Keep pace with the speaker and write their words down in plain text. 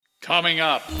Coming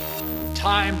up,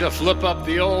 time to flip up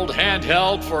the old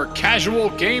handheld for casual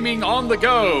gaming on the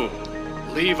go.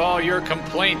 Leave all your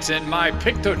complaints in my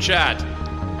Pictochat.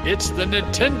 It's the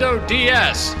Nintendo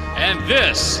DS, and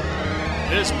this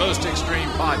is Most Extreme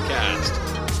Podcast.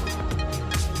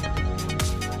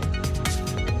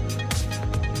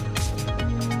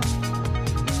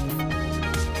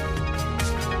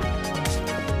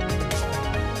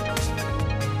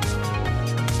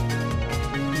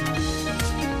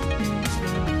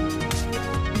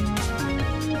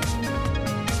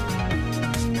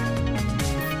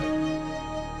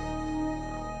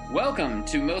 Welcome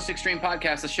to Most Extreme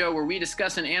Podcast, the show where we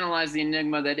discuss and analyze the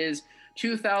enigma that is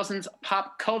 2000s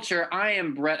pop culture. I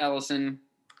am Brett Ellison.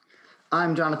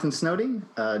 I'm Jonathan Snowdy.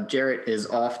 Jarrett is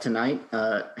off tonight.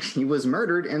 He was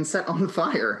murdered and set on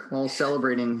fire while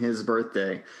celebrating his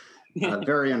birthday.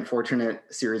 Very unfortunate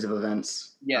series of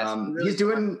events. Yes,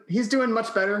 really he's doing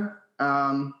much better.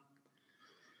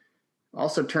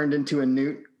 Also turned into a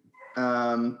newt.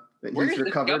 But he's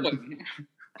recovered.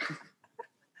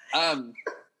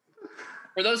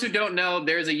 For those who don't know,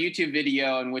 there's a YouTube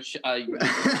video in which a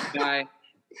guy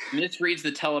misreads the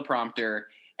teleprompter,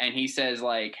 and he says,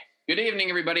 like, "Good evening,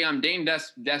 everybody. I'm Dane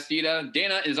Dastita.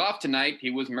 Dana is off tonight.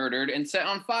 He was murdered and set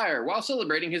on fire while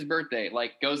celebrating his birthday."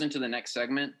 Like, goes into the next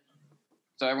segment.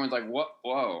 So everyone's like, "What?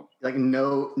 Whoa!" Like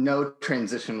no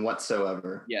transition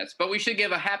whatsoever. Yes, but we should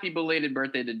give a happy belated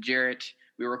birthday to Jarrett.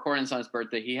 We were recording this on his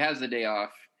birthday. He has the day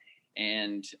off,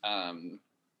 and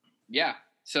yeah.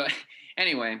 So.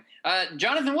 Anyway,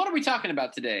 Jonathan, what are we talking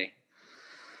about today?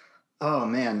 Oh,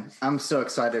 man. I'm so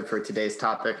excited for today's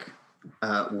topic.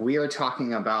 We are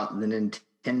talking about the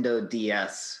Nintendo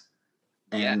DS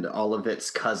and all of its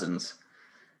cousins.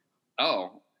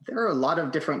 Oh. There are a lot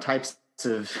of different types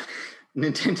of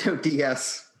Nintendo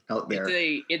DS out there.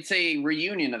 It's a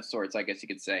reunion of sorts, I guess you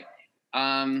could say.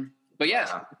 But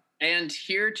yes, yeah. And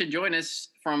here to join us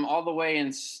from all the way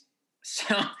in...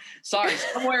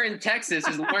 somewhere in Texas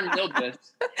is Lauren Miljas.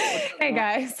 Hey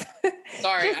guys.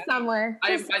 Sorry. Just somewhere.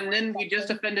 And then we just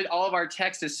offended all of our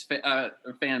Texas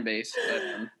fan base.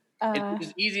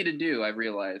 It's easy to do, I've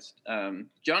realized.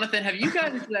 Jonathan, have you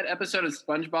gotten to that episode of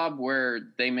SpongeBob where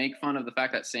they make fun of the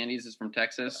fact that Sandy's is from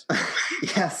Texas?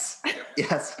 Yes.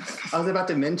 I was about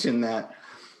to mention that.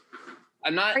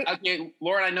 I'm not okay,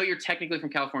 Lauren, I know you're technically from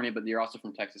California, but you're also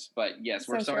from Texas. But yes,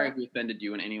 we're sorry if we offended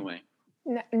you in any way.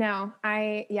 No,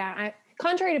 I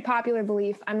contrary to popular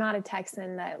belief, I'm not a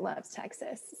Texan that loves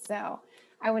Texas. So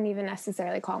I wouldn't even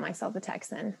necessarily call myself a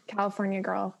Texan. California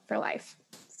girl for life.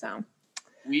 So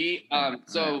we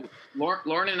so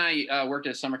Lauren and I worked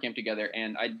at a summer camp together,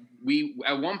 and we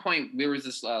at one point there was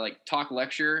this like talk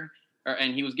lecture,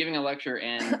 and he was giving a lecture,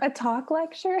 and a talk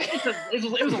lecture. It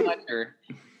was a lecture,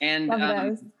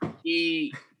 and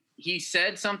he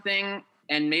said something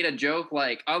and made a joke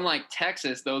like, unlike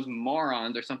Texas, those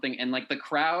morons or something. And like the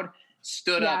crowd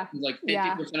stood up, like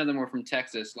 50% of them were from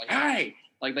Texas. Like, hey,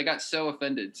 like they got so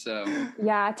offended. So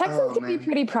yeah, Texans can be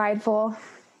pretty prideful.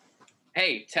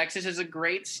 Hey, Texas is a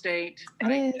great state.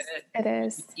 It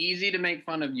is. It's easy to make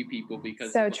fun of you people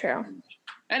because so true.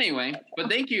 Anyway, but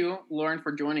thank you, Lauren,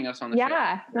 for joining us on the show.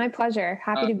 Yeah, my pleasure.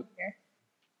 Happy to be here.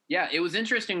 Yeah, it was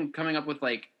interesting coming up with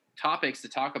like topics to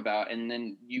talk about, and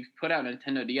then you put out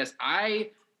Nintendo DS.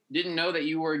 I didn't know that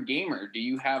you were a gamer. Do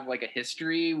you have like a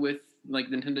history with like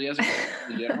Nintendo DS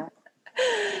in general?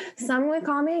 Some would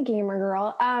call me a gamer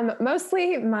girl.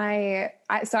 Mostly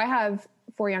so I have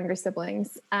 4 younger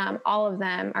siblings. All of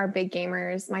them are big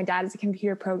gamers. My dad is a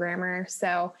computer programmer,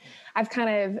 so I've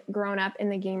kind of grown up in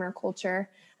the gamer culture.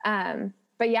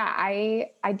 But yeah,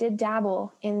 I did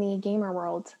dabble in the gamer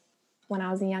world when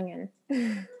I was a youngin'.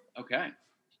 Okay.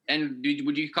 And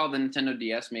would you call the Nintendo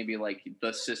DS maybe like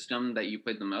the system that you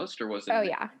played the most, or was it? Oh,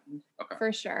 yeah. Okay.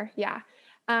 For sure. Yeah.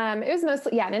 It was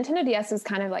mostly, Nintendo DS was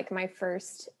kind of like my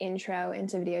first intro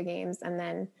into video games. And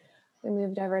then we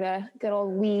moved over to good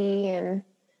old Wii and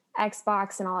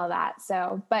Xbox and all of that.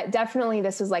 So, but definitely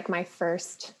this was like my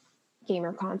first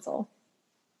gamer console.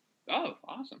 Oh,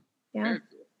 awesome. Yeah. Very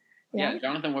cool. Yeah.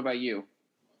 Jonathan, what about you?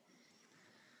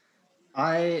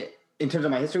 In terms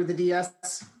of my history with the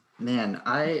DS, man,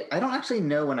 I don't actually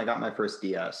know when I got my first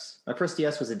DS. My first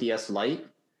DS was a DS Lite.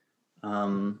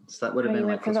 So that would have been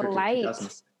like closer to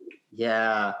 2000s.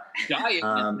 Yeah.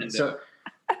 So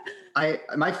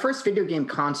my first video game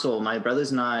console, my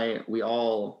brothers and I, we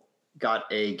all got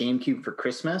a GameCube for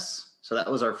Christmas. So that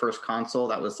was our first console.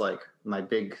 That was like my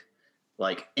big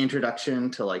like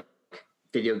introduction to like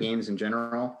video games in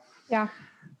general. Yeah.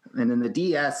 And then the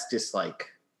DS just like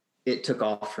it took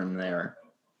off from there.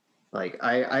 Like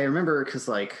I remember because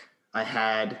like I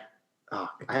had I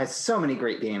had so many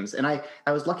great games. And I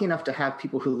was lucky enough to have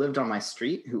people who lived on my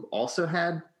street who also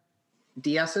had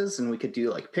DSs, and we could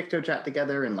do like Pictochat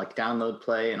together and like download,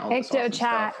 play, and all this awesome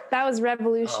stuff. That was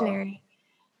revolutionary.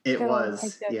 It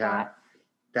was, yeah.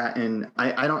 That, and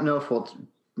I don't know if we'll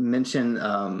mention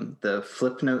the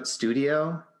Flipnote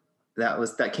Studio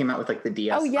that came out with like the DSi.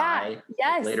 Oh yeah,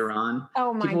 yes. Later on.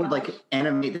 Oh my! People would like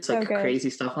animate this like crazy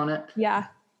stuff on it. Yeah.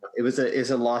 It was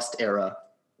a lost era.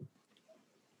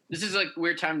 This is like a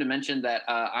weird time to mention that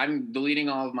I'm deleting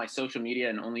all of my social media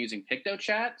and only using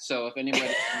Pictochat. So if anybody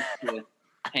wants to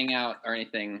hang out or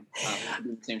anything, we'll be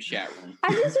in the same chat room. I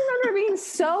just remember being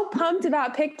so pumped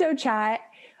about Pictochat,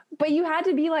 but you had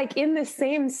to be like in the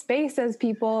same space as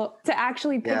people to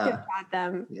actually Pictochat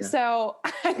them. Yeah. So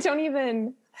I don't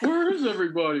even. Where is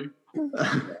everybody?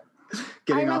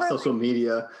 Getting off social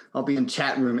media. I'll be in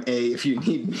chat room A if you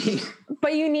need me.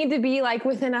 But you need to be like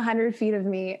within 100 feet of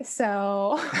me.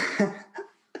 So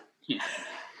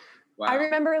wow. I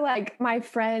remember like my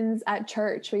friends at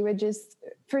church, we would just,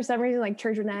 for some reason, like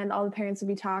church would end, all the parents would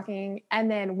be talking.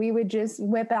 And then we would just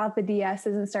whip out the DSs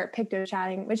and start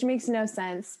Pictochatting, which makes no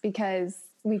sense because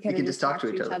we could just talk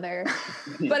to each other.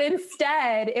 But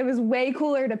instead, it was way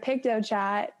cooler to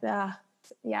Pictochat.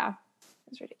 Yeah,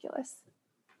 it's ridiculous.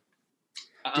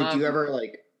 Did you ever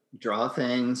like draw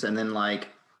things and then like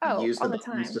use the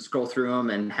buttons to scroll through them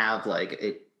and have like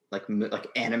it like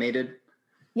animated?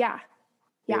 Yeah,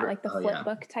 like the flip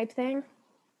book type thing.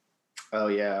 Oh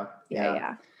yeah.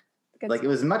 Like Stuff. It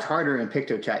was much harder in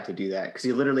Pictochat to do that because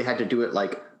you literally had to do it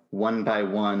like one by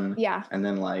one. Yeah, and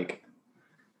then like.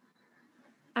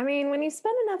 I mean, when you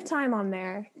spend enough time on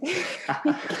there, you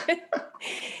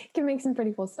can make some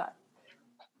pretty cool stuff.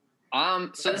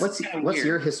 So what's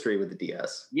your history with the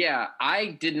DS? Yeah,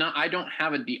 I don't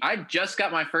have a DS. I just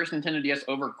got my first Nintendo DS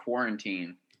over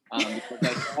quarantine. Because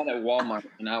I saw it at Walmart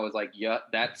and I was like, yeah,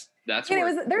 that's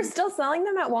they're still selling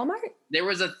them at Walmart? There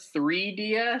was a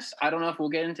 3DS. I don't know if we'll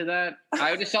get into that.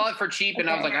 I just saw it for cheap and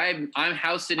I was like, I'm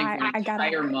house sitting for an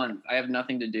entire month. I have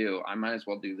nothing to do. I might as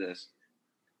well do this.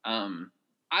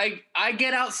 I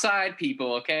get outside,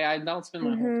 people, okay? I don't spend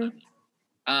my whole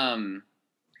time.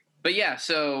 But yeah,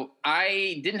 so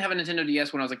I didn't have a Nintendo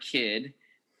DS when I was a kid.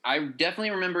 I definitely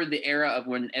remember the era of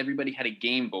when everybody had a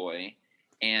Game Boy.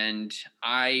 And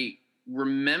I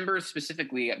remember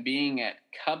specifically being at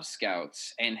Cub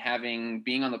Scouts and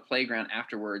being on the playground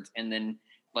afterwards. And then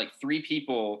like 3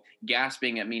 people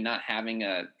gasping at me not having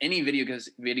any video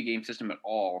game system at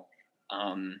all.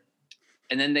 And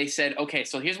then they said, okay,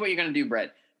 so here's what you're going to do,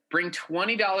 Brett. Bring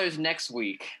 $20 next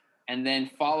week and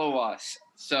then follow us.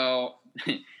 So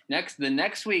the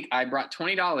next week I brought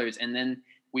 $20 and then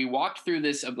we walked through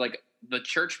this of like the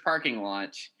church parking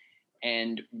lot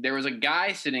and there was a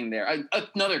guy sitting there,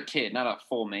 another kid, not a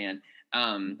full man.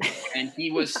 And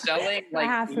he was selling like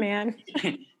half man.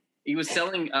 He was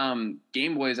selling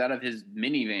Game Boys out of his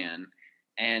minivan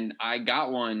and I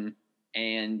got one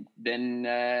and then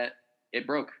it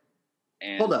broke.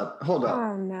 And Hold up.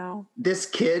 Oh no. This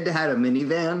kid had a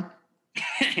minivan?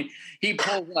 He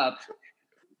pulled up.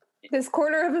 This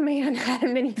quarter of a man had a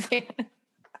minivan.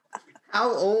 How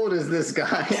old is this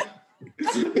guy?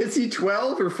 Is he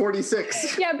 12 or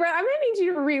 46? Yeah, Brett, I'm going to need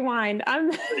you to rewind.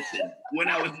 When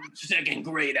I was in 2nd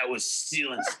grade, I was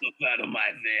stealing stuff out of my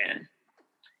van.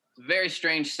 Very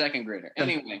strange 2nd grader.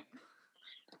 Anyway.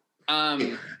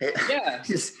 Yeah.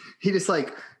 He just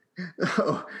like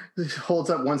holds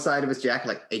up one side of his jacket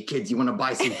like, hey, kids, you want to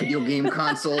buy some video game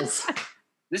consoles?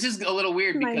 This is a little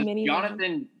weird because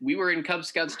Jonathan, we were in Cub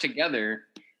Scouts together.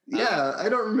 Yeah, I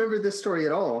don't remember this story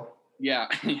at all. Yeah.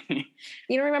 You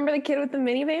don't remember the kid with the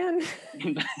minivan?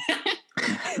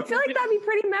 I feel like that'd be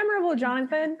pretty memorable,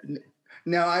 Jonathan.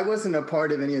 No, I wasn't a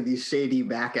part of any of these shady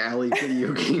back alley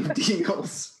video game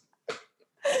deals.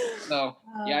 So,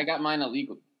 yeah, I got mine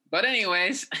illegally. But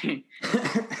anyways,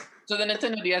 so the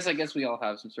Nintendo DS, I guess we all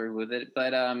have some story with it.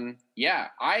 But yeah,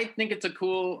 I think it's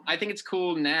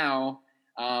cool now,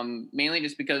 mainly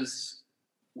just because,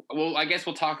 well, I guess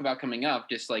we'll talk about coming up,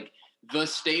 just like the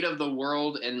state of the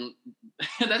world, and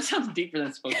that sounds deeper than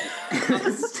it's supposed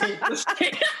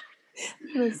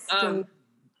to.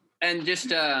 And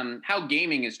just how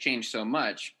gaming has changed so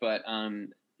much, but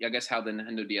I guess how the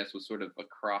Nintendo DS was sort of a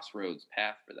crossroads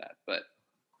path for that. But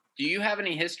do you have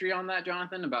any history on that,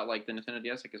 Jonathan, about like the Nintendo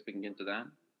DS? I guess we can get into that.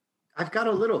 I've got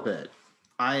a little bit.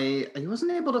 I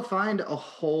wasn't able to find a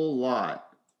whole lot.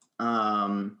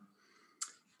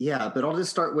 Yeah, but I'll just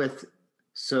start with,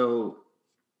 so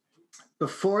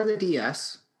before the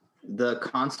DS, the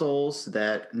consoles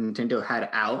that Nintendo had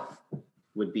out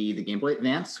would be the Game Boy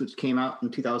Advance, which came out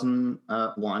in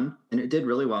 2001, and it did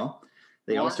really well.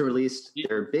 They also released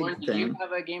their big thing. Did you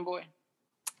have a Game Boy?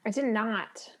 I did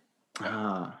not.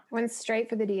 Went straight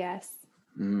for the DS.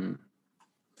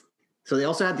 So they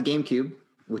also had the GameCube,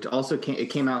 which also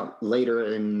came out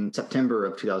later in September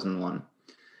of 2001.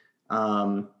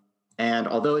 And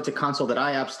although it's a console that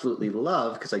I absolutely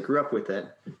love because I grew up with it,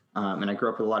 and I grew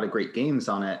up with a lot of great games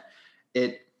on it,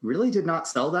 it really did not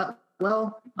sell that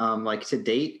well. Like to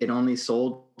date, it only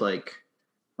sold like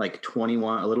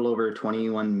 21, a little over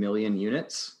 21 million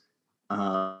units.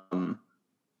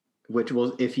 Which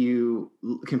will, if you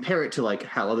compare it to like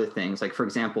how other things, like for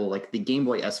example, like the Game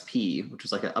Boy SP, which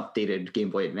was like an updated Game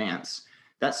Boy Advance,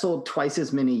 that sold twice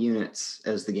as many units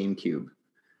as the GameCube.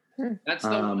 That's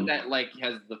the one that like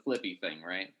has the flippy thing,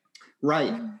 right?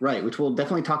 Right. Which we'll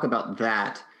definitely talk about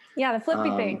that. Yeah, the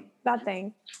flippy thing, that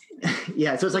thing.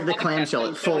 Yeah, so it's like the clamshell.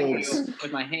 It folds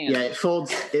with my hand. Yeah, it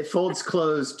folds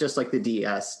closed just like the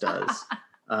DS does,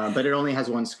 but it only has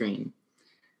one screen.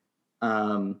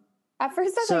 At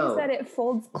first, I thought you said it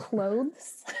folds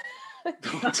clothes.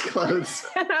 Folds clothes.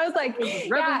 And I was like,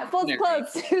 yeah, it folds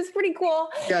clothes. It was pretty cool.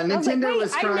 Yeah, Nintendo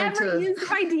was trying I never used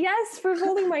my DS for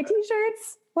folding my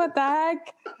T-shirts. What the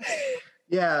heck?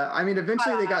 Yeah, I mean,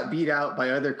 eventually they got beat out by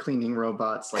other cleaning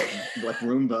robots like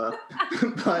Roomba,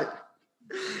 but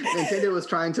Nintendo was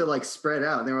trying to like spread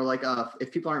out. They were like,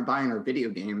 if people aren't buying our video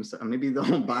games, maybe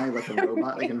they'll buy like a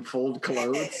robot that can fold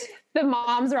clothes. The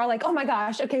moms are all like, oh my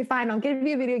gosh, okay, fine, I'll give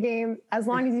you a video game as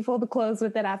long as you fold the clothes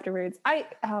with it afterwards.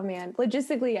 Oh man,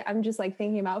 logistically, I'm just like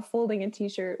thinking about folding a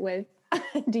T-shirt with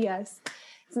DS.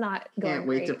 It's not going Can't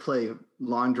wait to play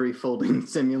Laundry Folding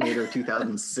Simulator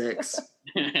 2006.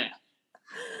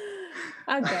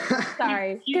 Okay,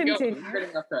 sorry. Continue.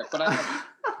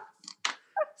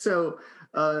 So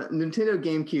Nintendo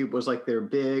GameCube was like their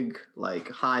big, like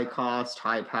high cost,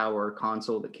 high power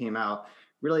console that came out.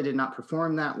 Really did not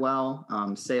perform that well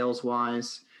sales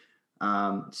wise.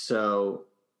 So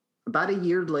about a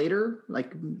year later,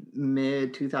 like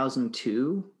mid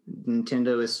 2002,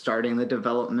 Nintendo is starting the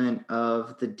development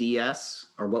of the DS,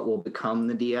 or what will become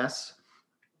the DS.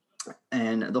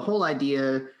 And the whole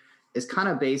idea is kind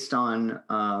of based on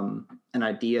an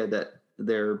idea that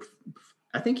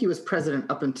I think he was president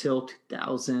up until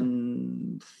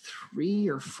 2003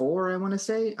 or 4, I want to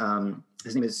say.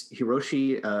 His name is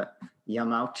Hiroshi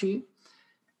Yamauchi.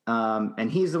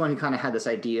 And he's the one who kind of had this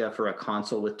idea for a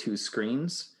console with 2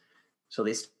 screens. So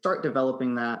they start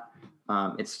developing that.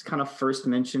 It's kind of first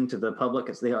mentioned to the public.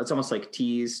 It's almost like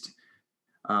teased,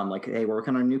 like, hey, we're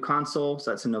working on a new console.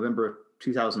 So that's in November of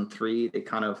 2003. They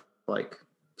kind of like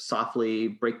softly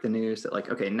break the news that like,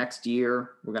 okay, next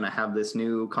year we're going to have this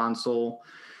new console.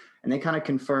 And they kind of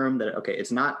confirm that, okay,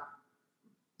 it's not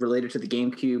related to the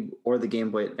GameCube or the Game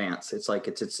Boy Advance. It's like,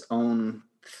 it's its own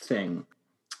thing.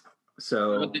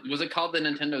 So was it called the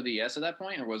Nintendo DS at that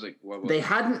point, or was it? They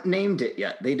hadn't named it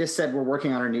yet. They just said, we're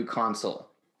working on a new console.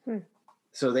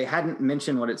 So they hadn't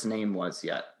mentioned what its name was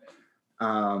yet.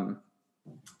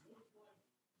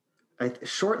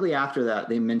 Shortly after that,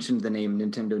 they mentioned the name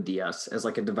Nintendo DS as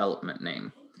like a development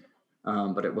name,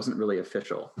 but it wasn't really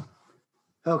official.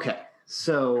 Okay,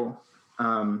 so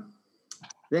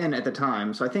then at the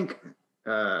time, so I think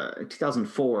in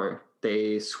 2004,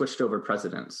 they switched over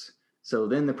presidents. So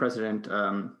then the president,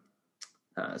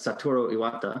 Satoru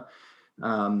Iwata,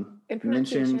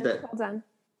 mentioned that... Well done.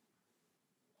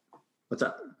 What's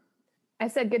up? I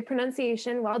said good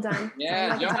pronunciation. Well done.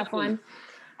 Yeah, like a tough one.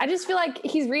 I just feel like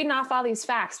he's reading off all these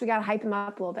facts. We got to hype him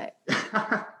up a little bit.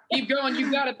 Keep going.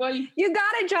 You got it, buddy. You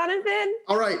got it, Jonathan.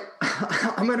 All right.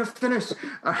 I'm going to finish.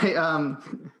 All right.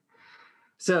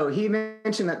 So he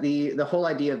mentioned that the whole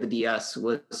idea of the DS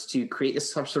was to create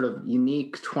this sort of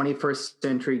unique 21st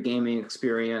century gaming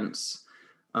experience.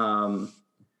 And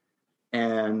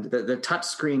the touch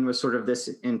screen was sort of this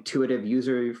intuitive,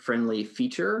 user-friendly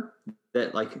feature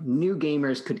that like new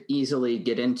gamers could easily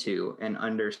get into and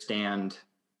understand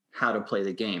how to play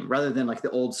the game, rather than like the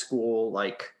old school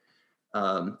like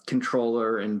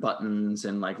controller and buttons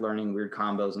and like learning weird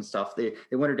combos and stuff. They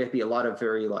wanted it to be a lot of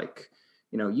very like,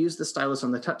 use the stylus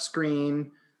on the touch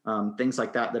screen, things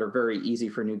like that are very easy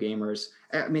for new gamers.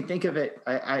 I mean, think of it,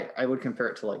 I would compare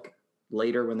it to like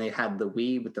later when they had the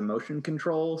Wii with the motion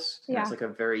controls. Yeah. It's like a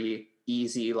very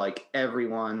easy, like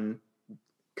everyone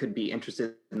could be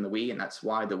interested in the Wii, and that's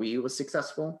why the Wii was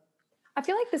successful. I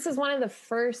feel like this is one of the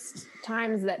first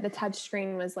times that the touch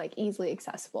screen was like easily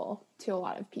accessible to a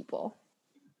lot of people.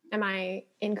 Am I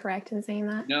incorrect in saying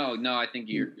that? No, I think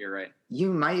you're right.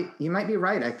 You might be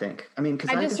right, I think. I mean, because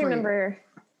I just remember.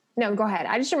 No, go ahead.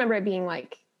 I just remember it being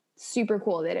like super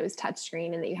cool that it was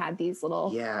touchscreen and that you had these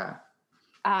little. Yeah.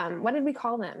 what did we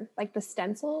call them? Like the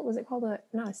stencil? Was it called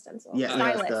not a stencil? Yeah,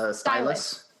 Stylus. The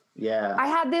Stylus. Yeah.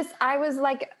 I was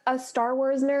like a Star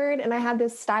Wars nerd, and I had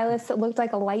this stylus that looked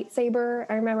like a lightsaber.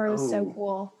 I remember it was so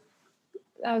cool.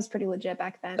 That was pretty legit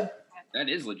back then. That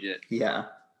is legit. Yeah.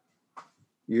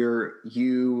 You're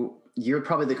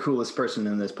probably the coolest person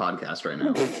in this podcast right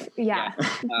now. Yeah.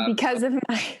 Because of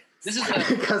my... This is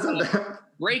because of that.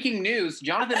 Breaking news.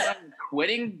 Jonathan and I are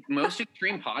quitting Most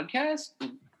Extreme Podcast?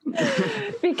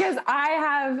 Because I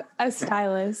have a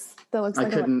stylus that looks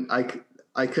like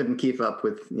I couldn't keep up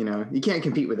with, you can't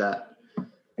compete with that.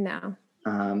 No.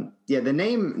 The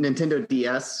name Nintendo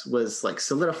DS was like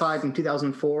solidified in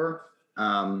 2004.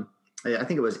 I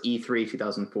think it was E3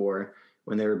 2004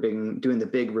 when they were doing the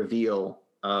big reveal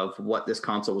of what this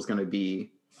console was going to be.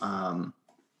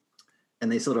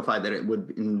 And they solidified that it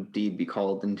would indeed be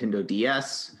called Nintendo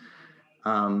DS,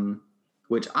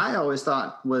 which I always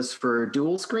thought was for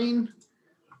dual screen.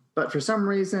 But for some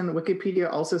reason,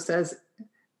 Wikipedia also says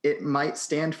it might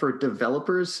stand for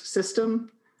developers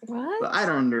system. What? But I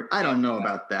don't know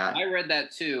about that. I read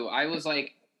that too. I was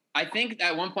like, I think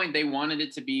at one point they wanted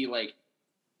it to be like,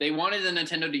 they wanted the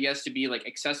Nintendo DS to be like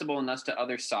accessible enough to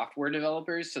other software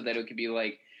developers so that it could be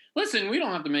like, listen, we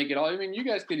don't have to make it all. I mean, you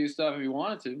guys could do stuff if you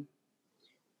wanted to.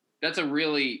 That's a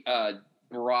really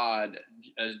broad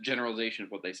generalization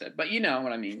of what they said, but you know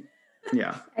what I mean.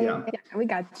 Yeah. We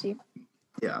got you.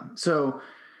 Yeah. So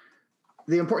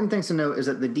the important things to note is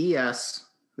that the DS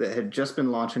that had just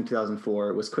been launched in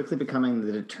 2004 was quickly becoming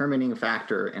the determining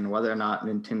factor in whether or not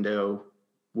Nintendo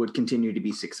would continue to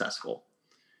be successful.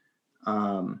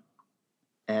 And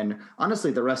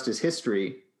honestly, the rest is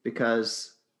history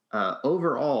because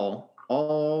overall,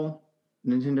 all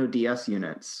Nintendo DS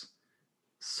units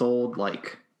sold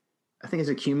like, I think it's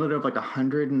a cumulative like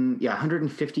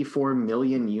 154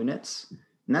 million units.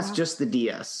 And that's just the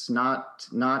DS, not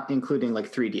including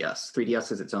like 3DS.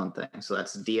 3DS is its own thing. So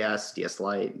that's DS, DS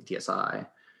Lite, DSi,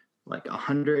 like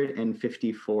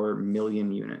 154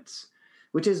 million units,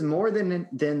 which is more than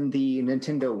the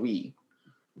Nintendo Wii.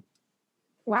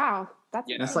 Wow.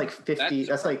 That's like 50.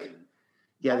 That's the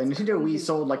Nintendo Wii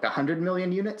sold like 100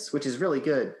 million units, which is really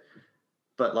good.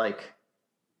 But like,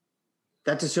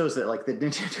 that just shows that like the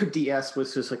Nintendo DS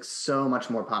was just like so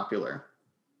much more popular.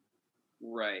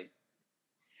 Right.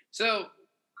 So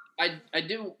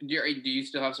do you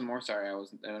still have some more? Sorry, I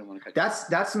didn't want to cut you.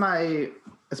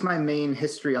 That's my main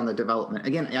history on the development.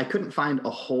 Again, I couldn't find a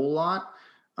whole lot,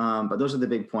 but those are the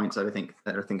big points that I think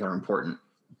are important.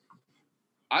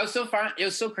 It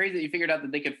was so crazy that you figured out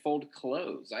that they could fold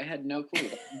clothes. I had no clue.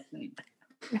 That's insane.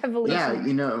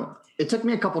 Evolution. Yeah, it took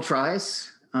me a couple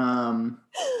tries and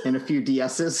a few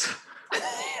DSs.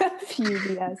 A few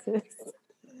DSs.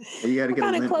 You got to get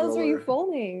what kind of clothes roller. were you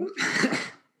folding?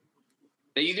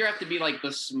 They either have to be like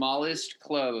the smallest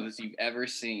clothes you've ever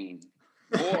seen,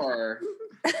 or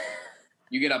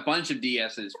you get a bunch of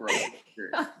DSs for a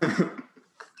shirt.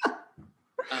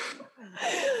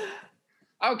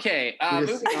 Okay,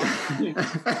 moving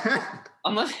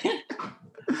on.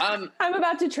 I'm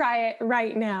about to try it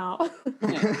right now.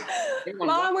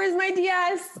 Mom, where's my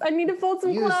DS? I need to fold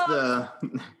some clothes.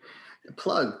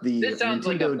 Plug the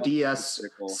Nintendo DS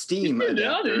Steam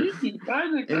adapter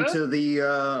into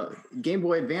the Game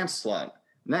Boy Advance slot.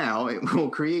 Now it will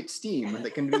create steam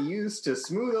that can be used to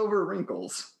smooth over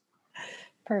wrinkles.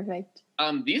 Perfect.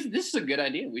 This is a good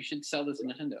idea. We should sell this to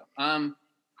Nintendo.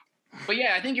 But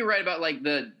yeah, I think you're right about like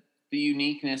the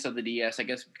uniqueness of the DS. I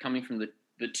guess coming from the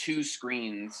two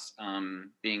screens,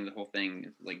 being the whole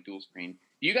thing like dual screen.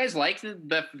 Do you guys like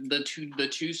the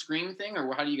two screen thing,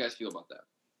 or how do you guys feel about that?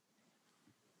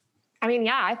 I mean,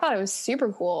 yeah, I thought it was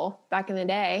super cool back in the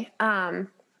day. I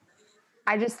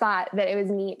just thought that it was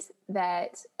neat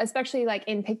that, especially like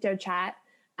in Pictochat,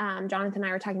 Jonathan and I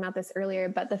were talking about this earlier,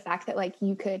 but the fact that like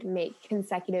you could make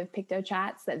consecutive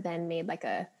Pictochats that then made like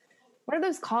what are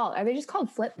those called? Are they just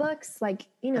called flip books? Like,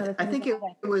 I think it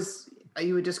was,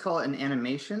 you would just call it an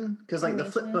animation because like the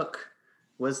flip book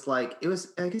was like, I guess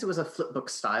it was a flip book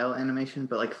style animation,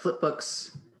 but like flip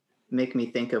books make me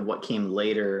think of what came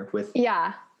later with,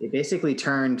 they basically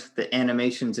turned the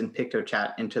animations in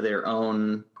Pictochat into their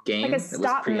own game. Like a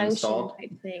stop motion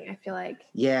type thing, I feel like.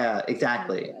 Yeah,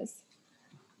 exactly.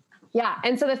 Yeah,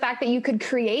 and so the fact that you could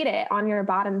create it on your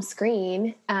bottom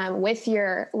screen with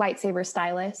your lightsaber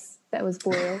stylus that was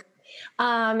blue,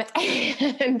 and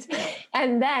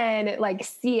then like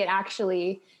see it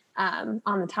actually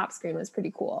on the top screen was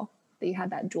pretty cool. That you had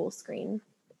that dual screen.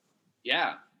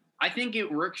 Yeah, I think it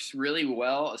works really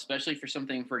well, especially for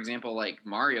something, for example, like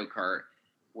Mario Kart,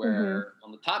 where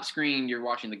on the top screen you're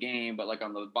watching the game, but like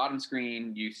on the bottom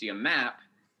screen you see a map.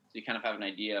 you kind of have an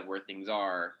idea of where things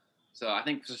are. So I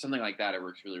think for something like that, it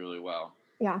works really, really well.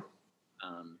 Yeah.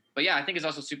 But yeah, I think it's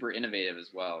also super innovative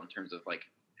as well in terms of like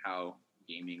how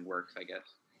gaming works, I guess.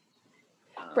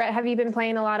 Brett, have you been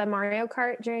playing a lot of Mario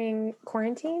Kart during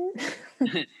quarantine?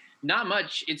 Not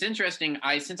much. It's interesting.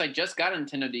 Since I just got a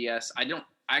Nintendo DS, I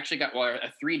actually got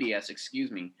a 3DS.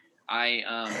 Excuse me. I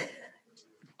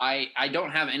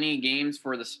don't have any games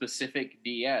for the specific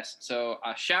DS. So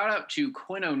shout out to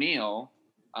Quinn O'Neill,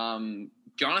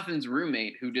 Jonathan's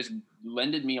roommate, who just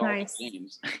lended me all the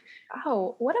games.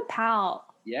 Oh, what a pal!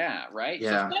 Yeah, right.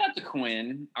 Yeah. So shout out to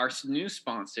Quinn, our new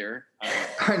sponsor.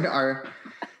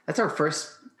 That's our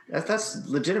first. That's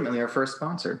legitimately our first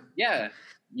sponsor. Yeah.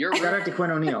 Shout out to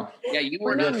Quinn O'Neill. Yeah, you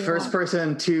were the first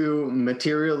person to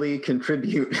materially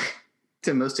contribute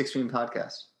to Most Extreme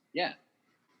Podcast. Yeah.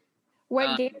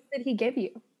 What games did he give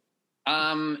you?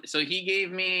 So he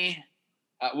gave me.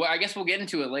 Well, I guess we'll get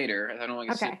into it later. I don't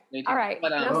want to say. All right. But,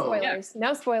 no spoilers. Yeah.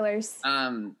 No spoilers.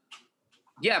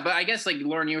 Yeah, but I guess like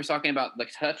Lauren, you were talking about the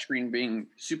touchscreen being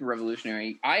super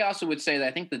revolutionary. I also would say that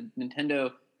I think the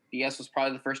Nintendo DS was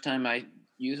probably the first time I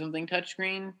used something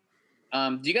touchscreen.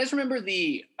 Do you guys remember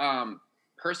the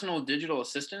personal digital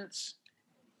assistants?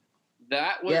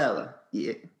 That was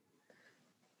yeah.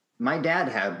 My dad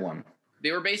had one.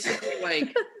 They were basically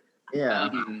like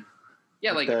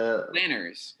like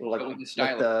planners, like with the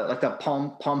stylus. like the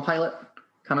Palm Pilot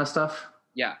kind of stuff.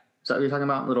 Yeah. Is that what you're talking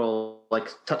about? Little like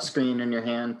touch screen in your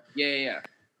hand. Yeah.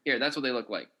 Here, that's what they look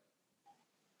like.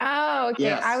 Oh, okay.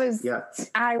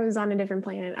 Yes. I was on a different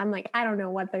planet. I'm like, I don't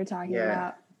know what they're talking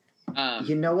about.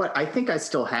 You know what? I think I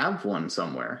still have one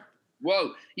somewhere.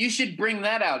 Whoa, you should bring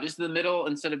that out just in the middle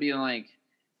instead of being like,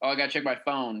 oh, I gotta check my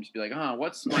phone. Just be like,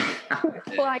 what's my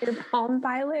pull out your Palm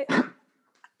Pilot?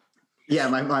 Yeah,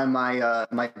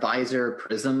 my visor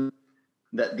prism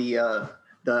that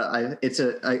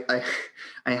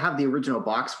I have the original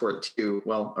box for it too.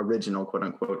 Well, original quote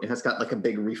unquote. It has got like a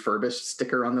big refurbished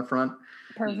sticker on the front.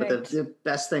 Perfect. But the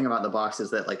best thing about the box is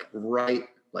that like right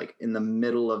like in the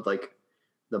middle of like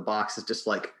the box is just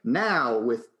like now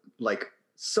with like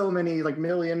so many like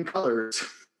million colors.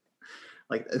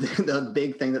 Like the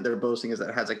big thing that they're boasting is that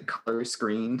it has a color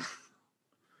screen.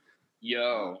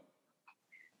 Yo.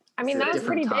 I mean, that was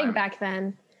pretty big back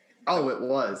then. Oh, it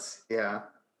was. Yeah.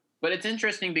 But it's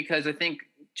interesting because I think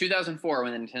 2004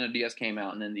 when the Nintendo DS came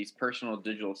out and then these personal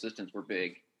digital assistants were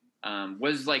big,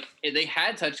 was like they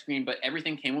had touchscreen, but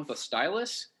everything came with a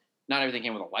stylus. Not everything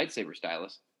came with a lightsaber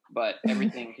stylus, but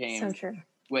everything came so true.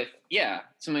 With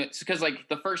because like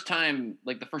the first time,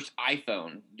 like the first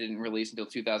iPhone didn't release until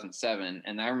 2007,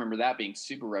 and I remember that being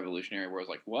super revolutionary. Where I was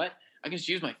like, "What? I can just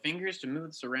use my fingers to move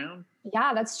this around?"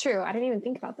 Yeah, that's true. I didn't even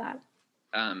think about that.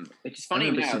 It's funny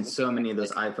I've now. seen so many of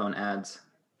those iPhone ads.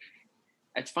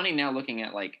 It's funny now looking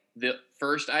at like the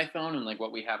first iPhone and like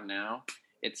what we have now.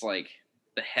 It's like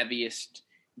the heaviest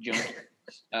junk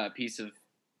piece of,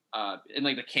 and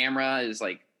like the camera is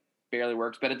like barely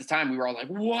works. But at the time we were all like,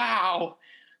 "Wow."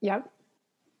 Yep.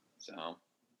 So,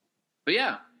 but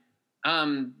yeah,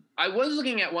 I was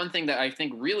looking at one thing that I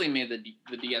think really made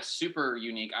the DS super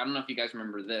unique. I don't know if you guys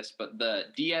remember this, but the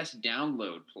DS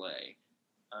download play.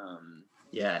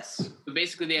 Yes. So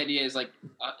basically, the idea is like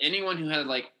anyone who had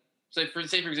like, so for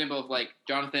example, if like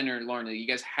Jonathan or Lauren, you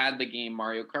guys had the game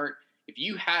Mario Kart. If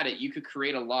you had it, you could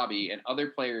create a lobby, and other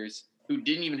players who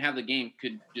didn't even have the game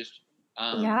could just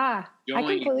I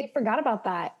completely forgot about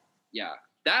that. Yeah.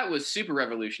 That was super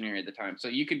revolutionary at the time. So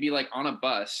you could be like on a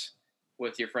bus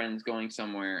with your friends going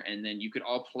somewhere, and then you could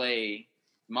all play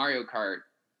Mario Kart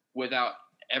without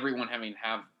everyone having to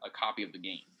have a copy of the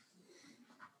game.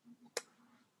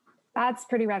 That's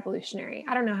pretty revolutionary.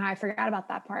 I don't know how I forgot about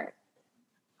that part.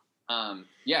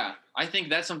 Yeah, I think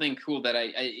that's something cool that I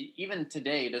even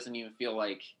today doesn't even feel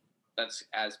like that's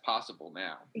as possible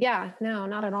now. Yeah, no,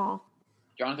 not at all.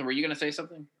 Jonathan, were you going to say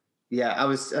something? Yeah, I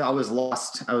was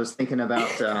lost. I was thinking about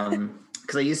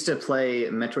because I used to play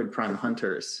Metroid Prime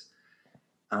Hunters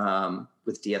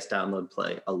with DS download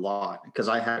play a lot because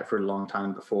I had it for a long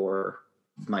time before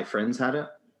my friends had it.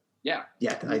 Yeah. The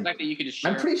fact that you could just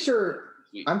share.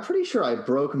 I'm pretty sure I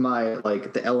broke my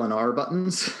like the L and R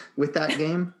buttons with that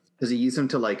game because you use them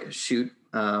to like shoot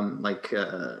like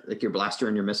your blaster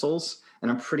and your missiles,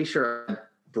 and I'm pretty sure I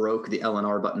broke the L and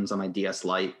R buttons on my DS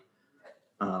Lite.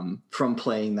 From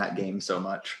playing that game so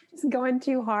much. It's going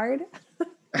too hard.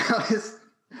 I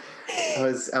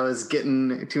was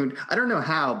getting too, I don't know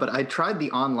how, but I tried the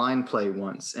online play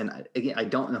once, and I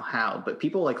don't know how, but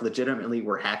people like legitimately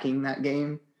were hacking that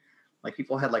game. Like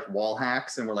people had like wall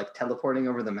hacks and were like teleporting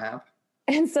over the map.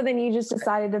 And so then you just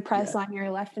decided to press on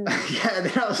your left and right. Yeah,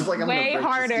 then I was like, I'm way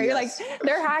harder. You're like,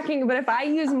 they're hacking, but if I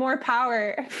use more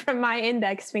power from my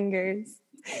index fingers,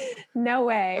 no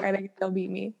way are they going to beat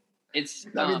me.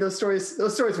 I mean, those stories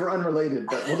were unrelated,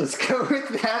 but we'll just go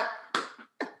with that.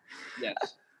 Yes,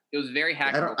 it was very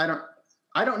hackable.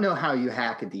 I don't know how you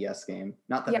hack a DS game.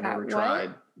 Not that I've ever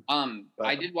tried.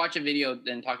 I did watch a video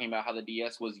then talking about how the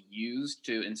DS was used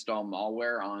to install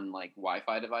malware on like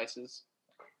Wi-Fi devices,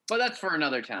 but that's for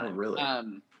another time. Oh, really?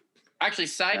 Actually,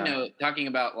 side note, talking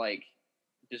about like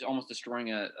just almost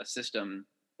destroying a system.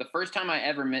 The first time I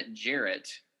ever met Jarrett,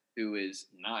 who is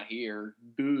not here,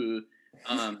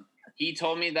 he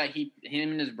told me that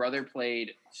him and his brother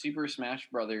played Super Smash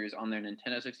Brothers on their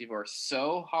Nintendo 64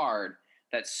 so hard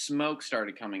that smoke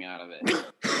started coming out of it,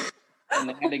 and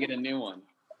they had to get a new one.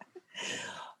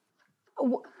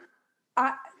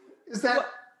 Is that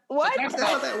what? Is that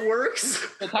how that works?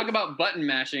 So talk about button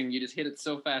mashing. You just hit it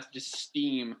so fast, just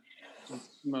steam and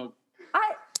smoke.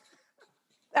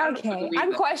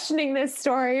 I'm questioning this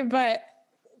story, but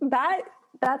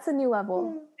that's a new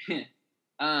level.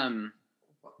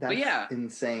 That's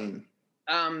insane.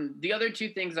 The other two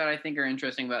things that I think are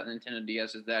interesting about the Nintendo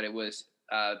DS is that it was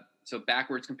so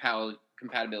backwards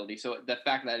compatibility. So the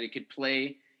fact that it could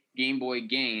play Game Boy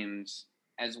games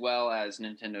as well as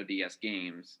Nintendo DS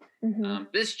games. Mm-hmm.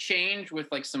 This changed with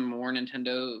like some more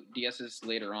Nintendo DSs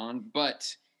later on,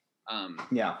 but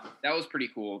that was pretty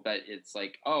cool. That it's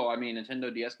like,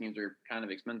 Nintendo DS games are kind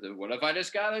of expensive. What if I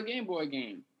just got a Game Boy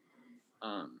game?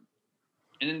 And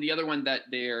then the other one that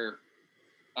they're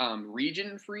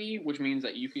region free, which means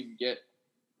that you could get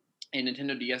a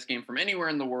Nintendo DS game from anywhere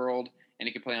in the world and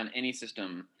it could play on any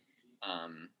system.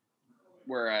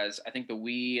 Whereas I think the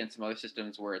Wii and some other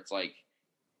systems where it's like,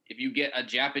 if you get a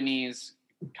Japanese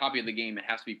copy of the game, it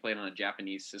has to be played on a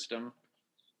Japanese system.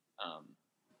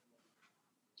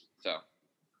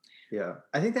 Yeah,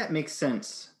 I think that makes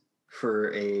sense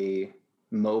for a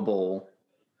mobile,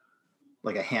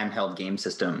 like a handheld game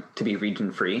system to be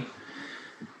region free.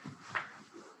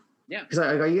 Yeah. Because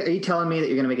are you telling me that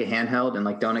you're going to make a handheld and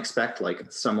like don't expect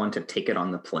like someone to take it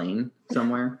on the plane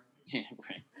somewhere? Yeah,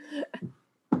 right.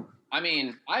 I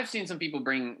mean, I've seen some people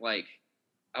bring like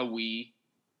a Wii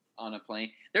on a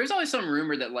plane. There's always some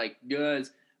rumor that like,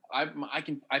 guys, I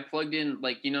plugged in,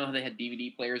 like, you know, they had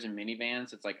DVD players in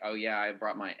minivans. It's like, oh yeah, I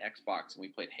brought my Xbox and we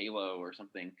played Halo or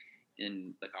something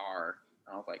in the car.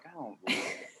 I was like, oh.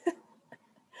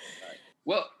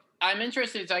 Well, I'm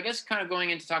interested. So I guess kind of going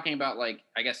into talking about like,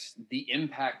 I guess the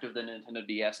impact of the Nintendo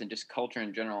DS and just culture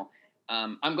in general.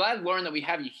 I'm glad, Lauren, that we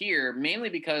have you here, mainly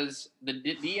because the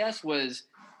DS was,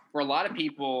 for a lot of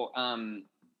people,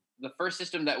 the first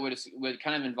system that would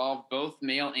kind of involve both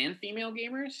male and female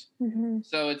gamers. Mm-hmm.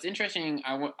 So it's interesting.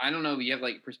 I don't know if you have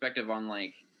like perspective on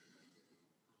like,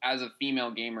 as a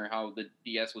female gamer, how the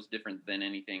DS was different than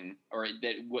anything, or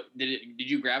did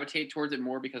you gravitate towards it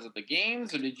more because of the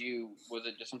games, or was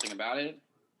it just something about it?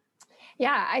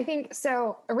 Yeah, I think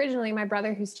so. Originally, my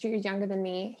brother, who's 2 years younger than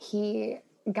me, he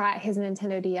got his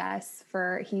Nintendo DS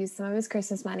he used some of his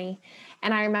Christmas money.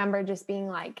 And I remember just being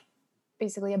like,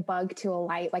 basically a bug to a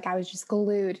light. Like I was just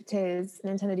glued to his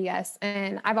Nintendo DS,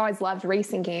 and I've always loved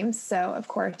racing games. So of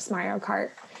course Mario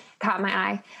Kart caught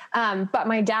my eye. But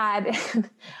my dad,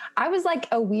 I was like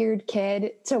a weird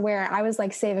kid to where I was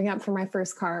like saving up for my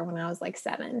first car when I was like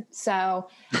 7. So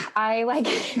I like,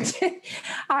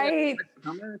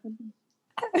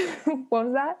 what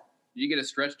was that? Did you get a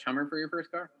stretched Hummer for your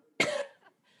first car?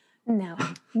 No,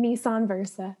 Nissan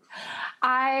Versa. So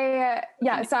I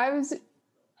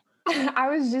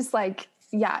was just like,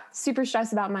 super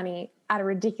stressed about money at a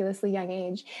ridiculously young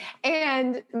age.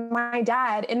 And my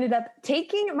dad ended up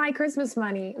taking my Christmas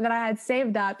money that I had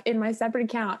saved up in my separate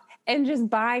account and just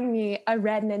buying me a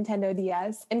red Nintendo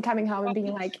DS and coming home and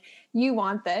being like, you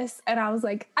want this? And I was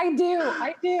like, I do.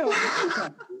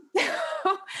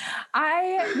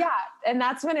 And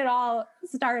that's when it all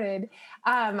started.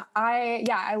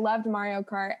 I loved Mario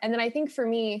Kart. And then I think for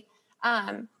me,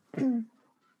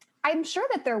 I'm sure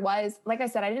that there was, like I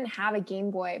said, I didn't have a Game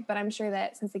Boy, but I'm sure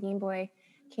that since the Game Boy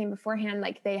came beforehand,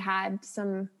 like they had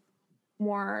some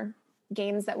more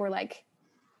games that were like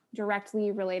directly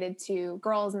related to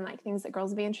girls and like things that girls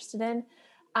would be interested in.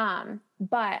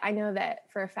 But I know that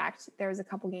for a fact, there was a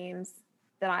couple games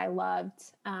that I loved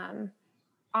on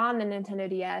the Nintendo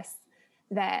DS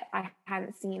that I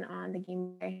hadn't seen on the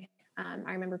Game Boy.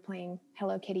 I remember playing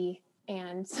Hello Kitty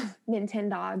and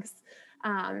Nintendogs.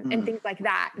 And things like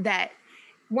that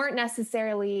weren't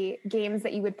necessarily games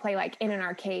that you would play like in an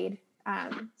arcade,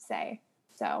 say.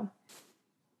 So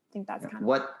I think that's kind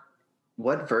of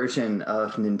what version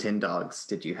of Nintendogs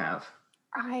did you have?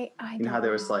 I you know how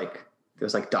there was like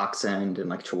Dachshund and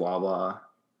like Chihuahua.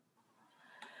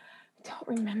 I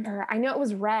don't remember. I know it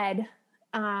was red,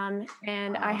 and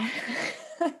I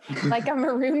like a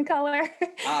maroon color.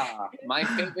 My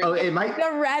favorite. Oh, it might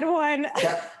the red one.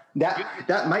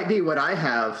 That might be what I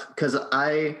have because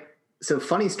So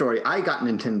funny story. I got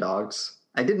Nintendogs.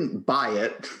 I didn't buy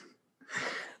it.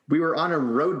 We were on a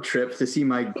road trip to see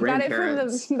my grandparents.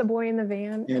 Got it from the boy in the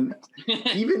van. And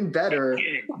even better,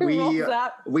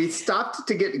 we stopped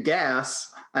to get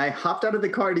gas. I hopped out of the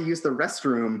car to use the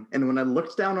restroom, and when I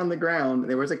looked down on the ground,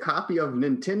 there was a copy of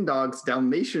Nintendogs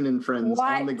Dalmatian and Friends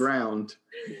on the ground.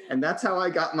 And that's how I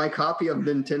got my copy of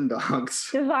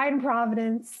Nintendogs. Divine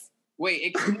Providence.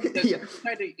 Wait,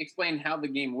 try to explain how the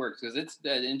game works, because it's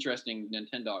an interesting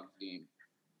Nintendogs game.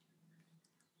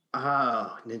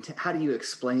 Oh, how do you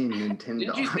explain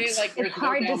Nintendogs? Did you say like there's it's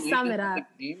hard to sum it up?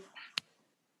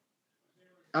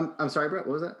 I'm sorry, Brett.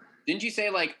 What was that? Didn't you say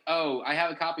like, oh, I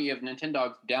have a copy of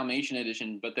Nintendogs Dalmatian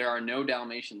Edition, but there are no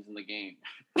Dalmatians in the game?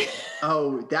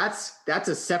 Oh, that's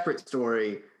a separate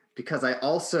story because I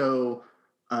also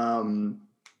I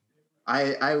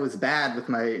was bad with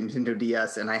my Nintendo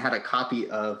DS and I had a copy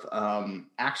of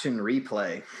Action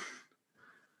Replay.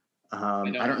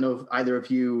 I don't know if either of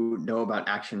you know about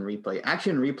Action Replay.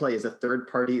 Action Replay is a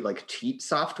third-party like cheat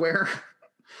software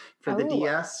for the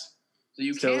DS.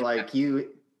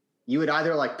 You would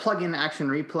either like plug in Action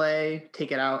Replay,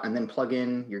 take it out, and then plug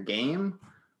in your game,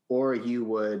 or you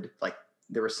would like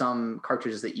there were some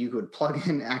cartridges that you could plug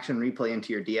in Action Replay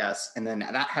into your DS, and then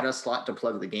that had a slot to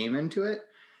plug the game into it,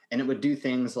 and it would do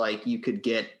things like you could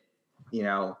get,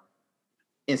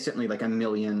 instantly like $1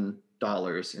 million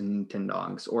in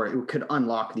Nintendogs, or it could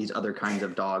unlock these other kinds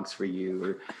of dogs for you,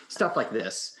 or stuff like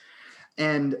this.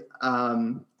 And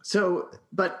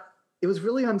but it was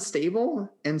really unstable.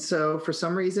 And so for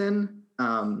some reason,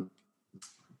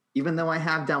 even though I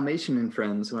have Dalmatian and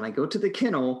Friends, when I go to the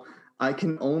kennel, I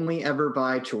can only ever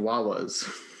buy Chihuahuas.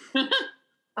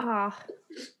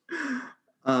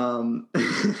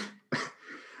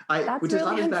 That's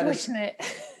really unfortunate.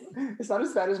 It's not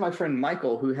as bad as my friend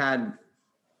Michael, who had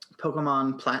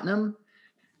Pokemon Platinum,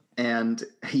 and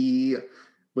he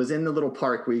was in the little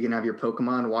park where you can have your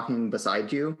Pokemon walking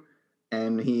beside you,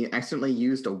 and he accidentally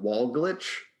used a wall glitch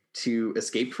to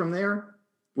escape from there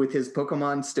with his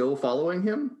Pokemon still following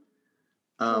him.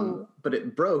 But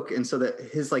it broke, and so that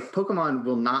his like Pokemon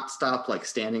will not stop like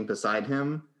standing beside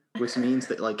him, which means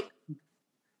that like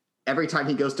every time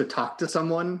he goes to talk to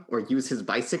someone or use his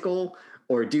bicycle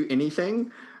or do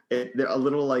anything, a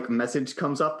little like message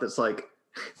comes up that's like,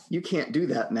 you can't do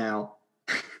that now.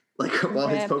 Like while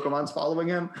his Pokemon's following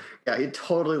him. Yeah, he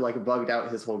totally like bugged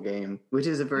out his whole game, which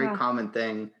is a very common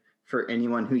thing for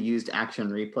anyone who used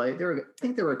Action Replay. I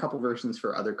think there were a couple versions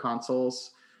for other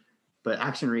consoles, but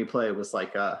Action Replay was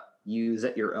like a use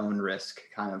at your own risk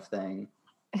kind of thing.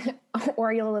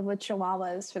 Or you'll live with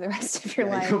Chihuahuas for the rest of your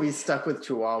life. You'll be stuck with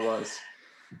Chihuahuas.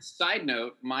 Side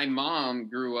note, my mom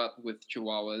grew up with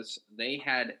Chihuahuas. They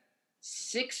had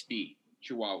 60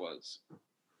 Chihuahuas.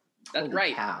 That's Holy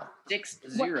right. Cow. 60.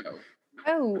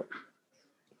 Oh,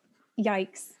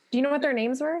 yikes. Do you know what their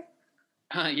names were?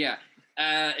 Yeah.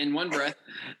 In one breath.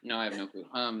 No, I have no clue.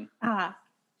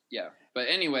 Yeah. But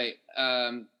anyway.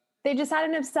 They just had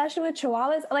an obsession with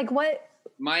Chihuahuas? Like what?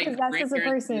 My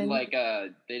grandparents did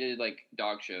they did like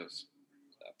dog shows.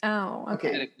 So. Oh,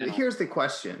 okay. Here's the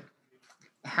question.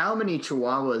 How many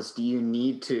Chihuahuas do you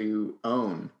need to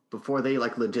own before they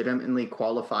like legitimately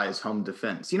qualify as home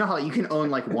defense? You know how you can own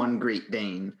like one Great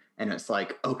Dane and it's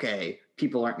like, okay,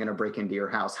 people aren't going to break into your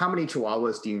house. How many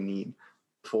Chihuahuas do you need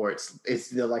before it's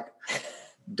the like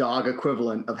dog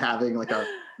equivalent of having like a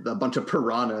bunch of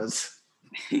piranhas?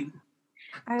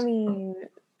 I mean,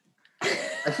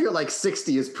 I feel like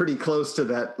 60 is pretty close to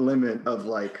that limit of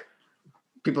like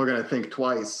people are going to think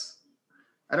twice.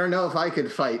 I don't know if I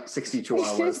could fight 60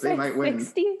 Chihuahuas. They might win.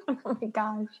 60? Oh my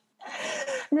gosh.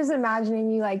 I'm just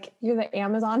imagining you like you're the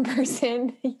Amazon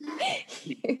person.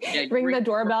 You ring the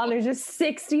doorbell and there's just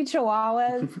 60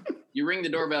 Chihuahuas. You ring the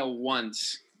doorbell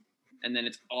once and then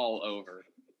it's all over.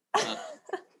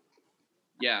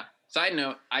 Yeah. Side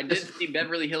note, I did see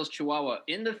Beverly Hills Chihuahua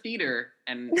in the theater,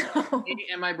 and me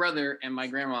and my brother and my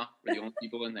grandma were the only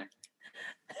people in there.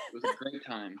 It was a great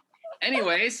time.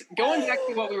 Anyways, going back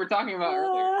to what we were talking about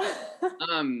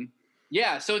earlier.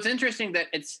 Yeah, so it's interesting that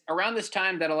it's around this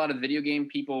time that a lot of video game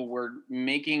people were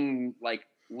making like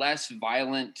less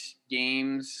violent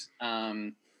games.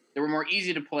 They were more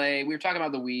easy to play. We were talking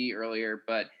about the Wii earlier,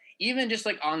 but even just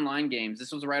like online games.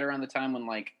 This was right around the time when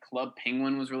like Club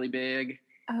Penguin was really big.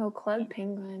 Oh, Club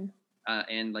Penguin.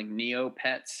 and like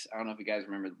Neopets. I don't know if you guys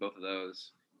remember both of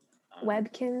those.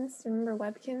 Webkins. Remember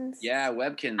Webkins? Yeah,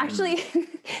 Webkins. Actually,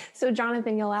 so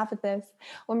Jonathan, you'll laugh at this.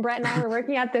 When Brett and I were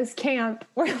working at this camp,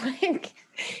 we're like,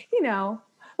 you know,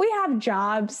 we have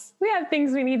jobs. We have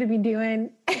things we need to be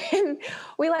doing. And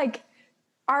we like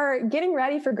are getting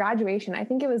ready for graduation. I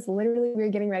think it was literally we were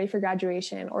getting ready for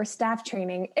graduation or staff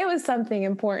training. It was something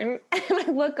important. And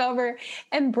I look over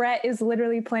and Brett is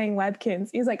literally playing Webkins.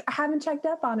 He's like, I haven't checked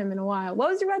up on him in a while. What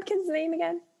was your Webkins name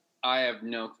again? I have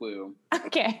no clue.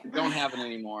 Okay. Don't have it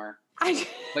anymore.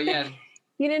 But yeah.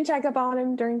 You didn't check up on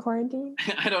him during quarantine?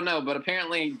 I don't know, but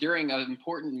apparently during an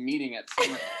important meeting at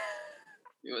summer,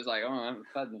 it was like, oh, I'm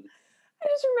sudden. I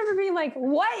just remember being like,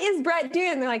 what is Brett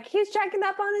doing? And they're like, he's checking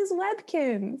up on his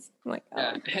Webkins. I'm like,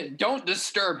 oh. Yeah, don't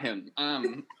disturb him.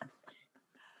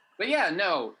 But yeah,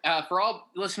 no, for all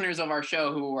listeners of our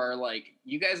show who are like,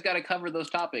 you guys got to cover those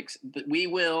topics. We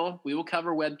will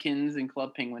cover Webkins and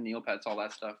Club Penguin, Neopets, all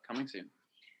that stuff coming soon.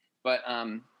 But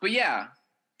yeah,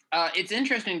 it's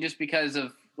interesting just because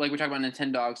of like we're talking about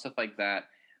Nintendogs, stuff like that.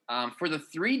 For the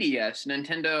 3DS,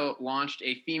 Nintendo launched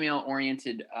a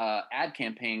female-oriented ad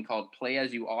campaign called "Play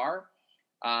as You Are,"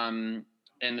 and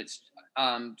it's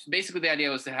basically the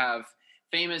idea was to have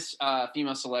famous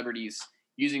female celebrities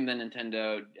using the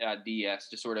Nintendo DS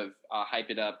to sort of hype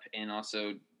it up and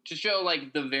also to show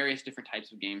like the various different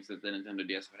types of games that the Nintendo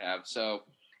DS would have. So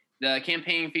the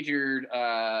campaign featured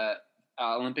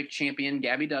Olympic champion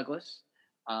Gabby Douglas,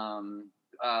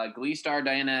 Glee star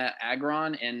Diana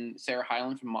Agron, and Sarah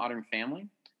Hyland from Modern Family,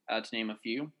 to name a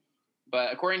few.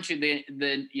 But according to it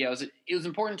was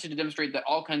important to demonstrate that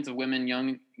all kinds of women,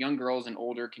 young girls and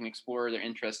older, can explore their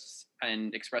interests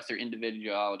and express their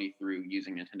individuality through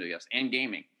using Nintendo DS and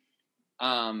gaming.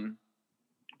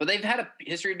 But they've had a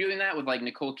history of doing that with like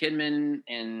Nicole Kidman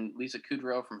and Lisa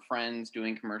Kudrow from Friends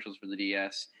doing commercials for the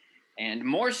DS, and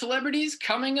more celebrities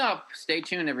coming up. Stay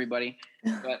tuned, everybody.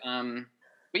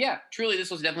 But yeah, truly, this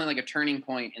was definitely like a turning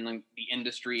point in the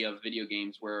industry of video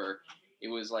games where it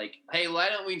was like, hey, why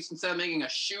don't we, instead of making a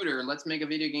shooter, let's make a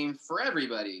video game for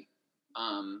everybody.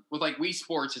 With like Wii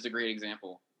Sports is a great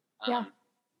example. Yeah.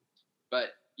 But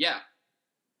yeah.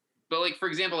 But like, for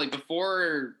example, like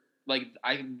before like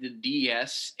the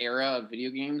DS era of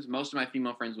video games, most of my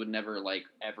female friends would never like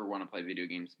ever want to play video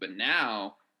games. But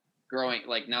now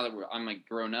now that I'm like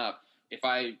grown up, if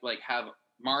I like have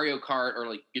Mario Kart or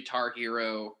like Guitar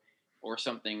Hero or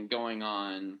something going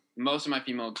on, most of my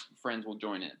female friends will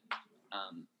join it,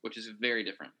 which is very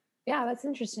different. Yeah, that's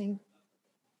interesting.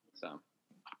 So,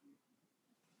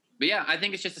 but yeah, I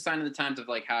think it's just a sign of the times of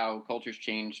like how culture's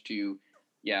changed to,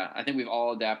 yeah, I think we've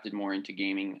all adapted more into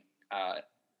gaming,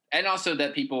 and also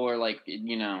that people are like,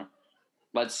 you know,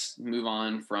 let's move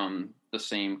on from the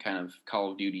same kind of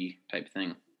Call of Duty type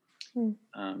thing.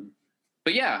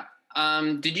 But yeah.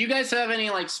 Did you guys have any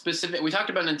like specific? We talked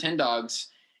about Nintendogs.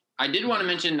 I did want to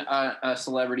mention a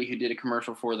celebrity who did a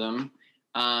commercial for them,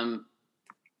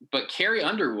 but Carrie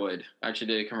Underwood actually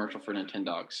did a commercial for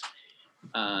Nintendogs,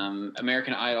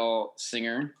 American Idol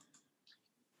singer.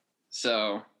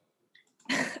 So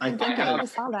I think I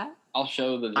saw that. I'll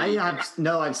show the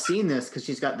video. I've seen this because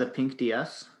she's got the pink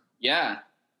DS. Yeah.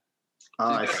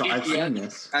 I've seen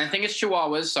this. I think it's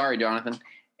Chihuahuas. Sorry, Jonathan.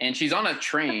 And she's on a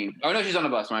train. Oh, no, she's on a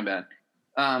bus. My bad.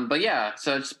 But yeah,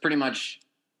 so it's pretty much,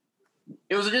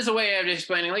 it was just a way of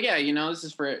explaining, like, yeah, you know, this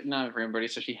is not for everybody.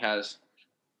 So she has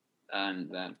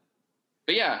that.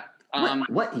 But yeah.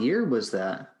 What year was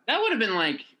that? That would have been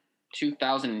like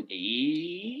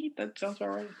 2008. That sounds all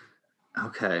right.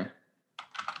 Okay.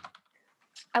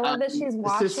 I love that she's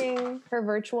watching her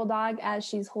virtual dog as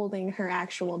she's holding her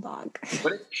actual dog.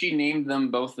 What if she named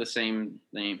them both the same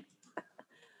name?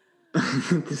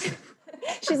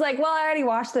 She's like, well, I already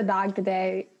watched the dog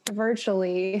today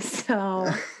virtually, so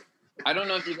I don't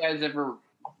know if you guys ever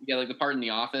get like the part in The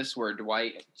Office where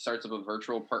Dwight starts up a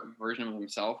virtual version of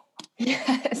himself.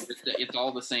 Yes, it's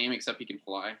all the same except he can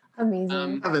fly.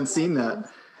 Amazing. I haven't seen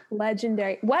that.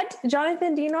 Legendary. What,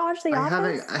 Jonathan? Do you not watch The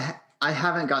Office? I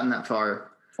haven't gotten that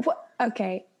far. What?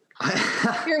 Okay.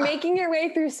 You're making your way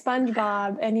through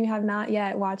SpongeBob, and you have not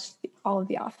yet watched all of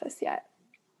The Office yet.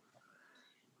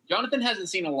 Jonathan hasn't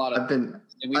seen a lot of. I've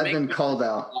been called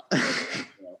out.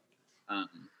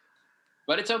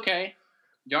 But it's okay.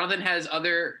 Jonathan has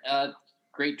other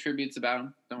great tributes about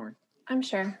him. Don't worry. I'm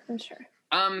sure.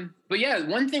 But yeah,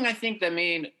 one thing I think that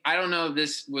I don't know if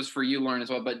this was for you, Lauren, as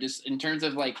well, but just in terms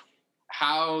of like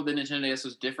how the Nintendo DS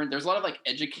was different, there's a lot of like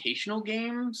educational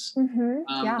games,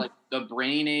 like the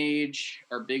Brain Age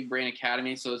or Big Brain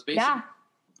Academy. So it's basically,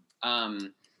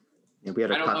 we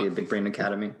had a copy of Big Brain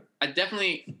Academy. I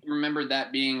definitely remember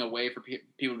that being a way for people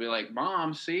to be like,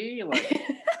 Mom, see, like,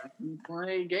 you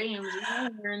play games.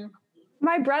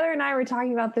 My brother and I were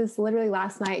talking about this literally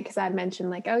last night because I had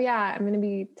mentioned like, oh yeah, I'm going to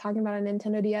be talking about a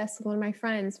Nintendo DS with one of my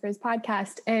friends for his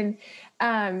podcast. And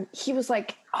he was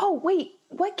like, oh, wait,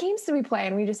 what games did we play?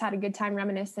 And we just had a good time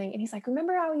reminiscing. And he's like,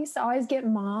 remember how we used to always get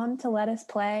Mom to let us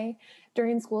play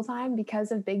during school time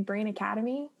because of Big Brain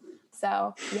Academy?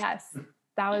 So yes,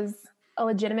 that was a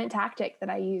legitimate tactic that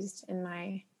I used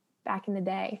back in the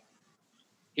day.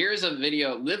 Here's a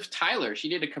video. Liv Tyler, she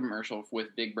did a commercial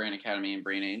with Big Brain Academy and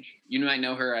Brain Age. You might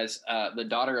know her as the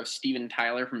daughter of Steven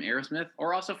Tyler from Aerosmith,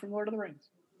 or also from Lord of the Rings.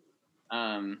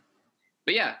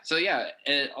 But yeah, so yeah,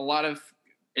 a lot of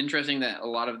interesting that a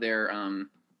lot of their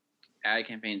ad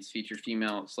campaigns feature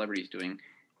female celebrities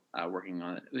working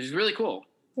on it, which is really cool.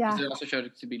 Yeah, because it also showed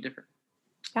it to be different.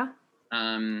 Yeah.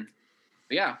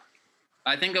 But yeah,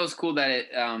 I think that was cool that it,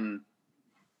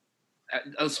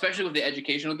 especially with the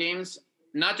educational games.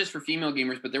 Not just for female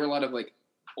gamers, but there were a lot of like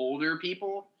older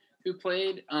people who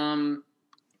played with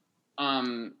a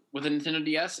Nintendo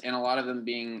DS, and a lot of them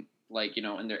being like,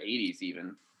 in their 80s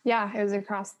even. Yeah, it was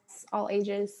across all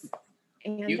ages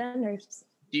and genders.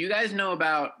 Do you guys know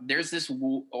about? There's this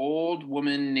old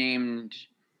woman named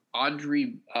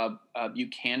Audrey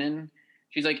Buchanan.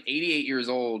 She's like 88 years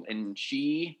old, and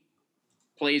she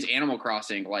plays Animal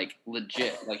Crossing like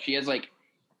legit. Like she has like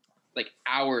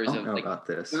hours of like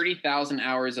 30,000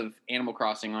 hours of Animal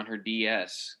Crossing on her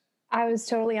DS. I was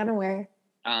totally unaware.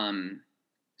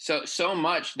 So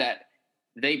much that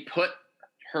they put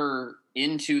her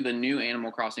into the new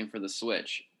Animal Crossing for the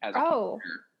Switch as a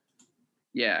character.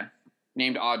 Yeah,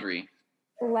 named Audrey.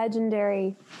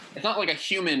 Legendary. It's not like a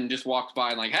human just walks by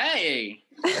and like, hey,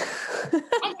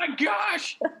 oh my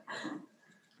gosh.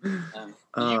 Did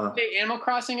you play Animal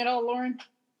Crossing at all, Lauren?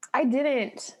 I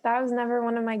didn't. That was never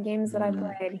one of my games that I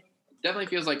played. Definitely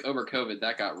feels like over COVID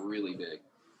that got really big.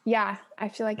 Yeah, I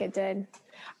feel like it did.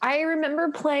 I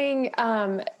remember playing,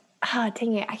 dang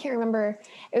it, I can't remember.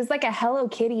 It was like a Hello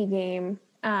Kitty game.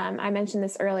 I mentioned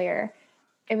this earlier.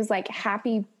 It was like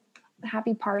Happy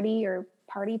Party or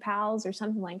Party Pals or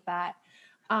something like that.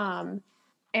 And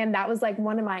that was like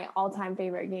one of my all-time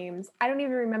favorite games. I don't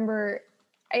even remember.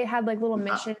 It had like little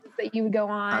missions that you would go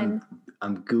on.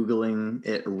 I'm Googling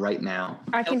it right now.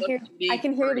 I can hear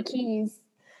the keys.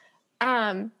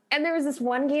 And there was this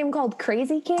one game called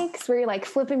Crazy Cakes where you're like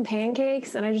flipping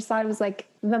pancakes, and I just thought it was like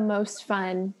the most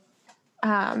fun.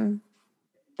 That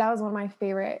was one of my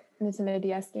favorite Nintendo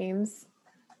DS games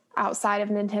outside of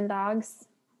Nintendogs.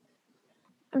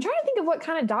 I'm trying to think of what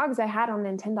kind of dogs I had on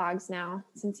Nintendogs now,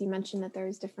 since you mentioned that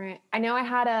there's different. I know I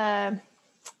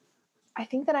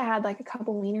think that I had like a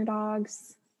couple wiener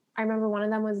dogs. I remember one of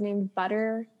them was named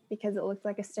Butter because it looked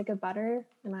like a stick of butter,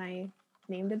 and I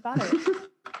named it Butter.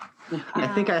 I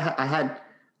think I had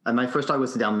my first dog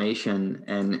was a Dalmatian,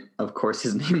 and of course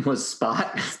his name was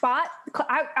Spot. Spot?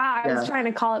 I was trying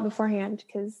to call it beforehand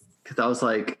because I was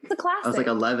like, it's a classic. I was like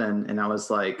 11, and I was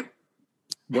like,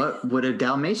 what would a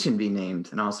Dalmatian be named?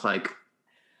 And I was like,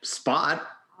 Spot,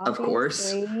 of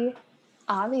course.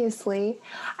 Obviously.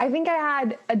 I think I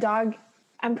had a dog,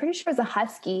 I'm pretty sure it was a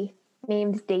husky,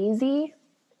 named Daisy.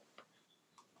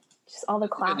 Just all the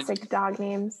classic dog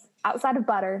names outside of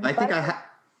Butter. I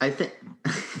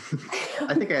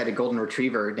think I had a golden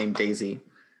retriever named Daisy.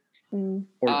 Or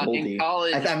Goldie. In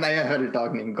college, I might have had a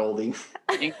dog named Goldie.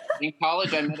 In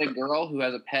college, I met a girl who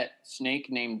has a pet snake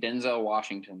named Denzel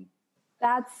Washington.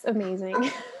 That's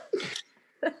amazing.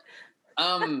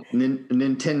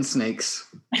 Nintendo snakes.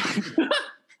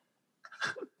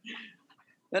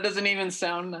 That doesn't even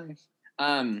sound nice.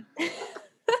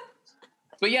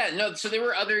 But yeah, no, so there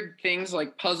were other things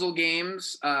like puzzle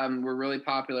games were really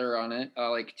popular on it,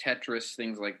 like Tetris,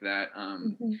 things like that.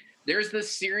 There's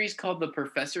this series called the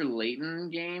Professor Layton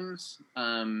games,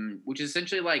 which is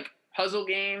essentially like puzzle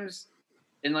games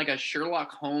in like a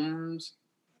Sherlock Holmes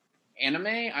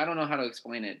anime. I don't know how to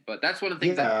explain it, but that's one of the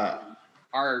things that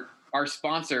our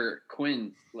sponsor,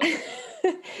 Quinn.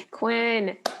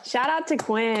 Quinn. Shout out to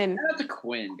Quinn. Shout out to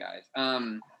Quinn, guys.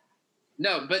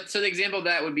 No, but so the example of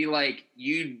that would be like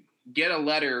you'd get a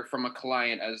letter from a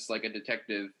client as like a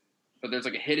detective, but there's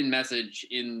like a hidden message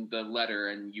in the letter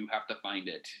and you have to find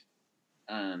it.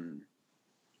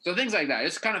 So things like that.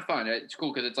 It's kind of fun. It's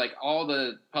cool because it's like all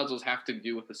the puzzles have to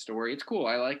do with the story. It's cool.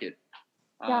 I like it.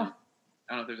 Yeah. I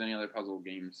don't know if there's any other puzzle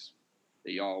games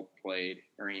that y'all played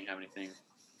or you have anything.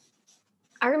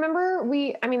 I remember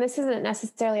this isn't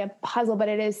necessarily a puzzle, but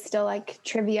it is still like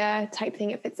trivia type thing.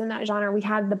 If it's in that genre, we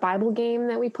had the Bible game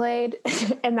that we played.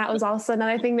 And that was also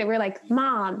another thing that we're like,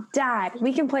 Mom, Dad,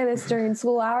 we can play this during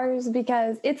school hours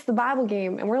because it's the Bible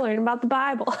game and we're learning about the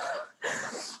Bible.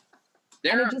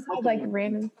 There and are it just had like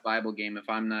random Bible game, if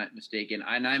I'm not mistaken.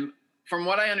 And I'm, from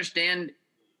what I understand,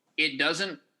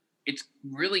 it's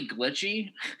really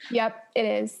glitchy. Yep, it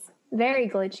is. Very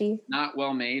glitchy. Not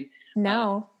well made.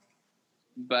 No.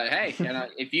 But hey,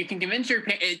 if you can convince your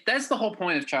parents, that's the whole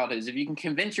point of childhood, is if you can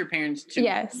convince your parents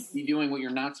to be doing what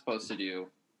you're not supposed to do,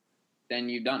 then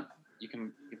you've done it.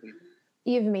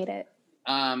 You've made it.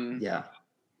 Yeah.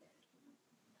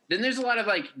 Then there's a lot of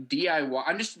like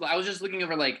DIY. I was just looking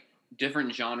over like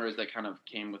different genres that kind of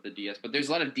came with the DS, but there's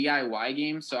a lot of DIY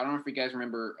games. So I don't know if you guys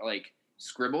remember like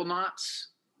Scribble Knots.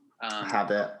 I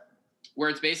have it. Where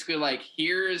it's basically like,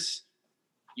 you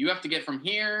have to get from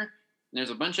here, and there's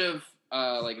a bunch of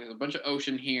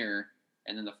ocean here,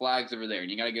 and then the flag's over there,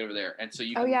 and you got to get over there. And so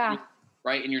you can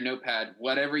write in your notepad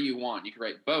whatever you want. You can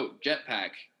write boat,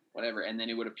 jetpack, whatever, and then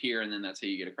it would appear, and then that's how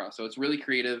you get across. So it's really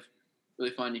creative,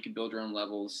 really fun. You can build your own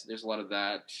levels. There's a lot of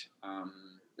that.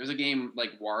 There's a game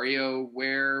like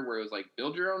WarioWare where it was like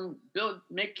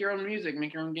make your own music,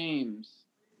 make your own games.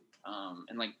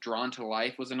 And like Drawn to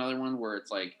Life was another one where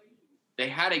it's like they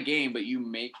had a game, but you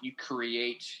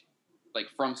create like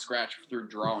from scratch through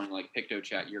drawing, like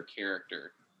Pictochat, your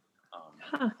character.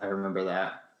 I remember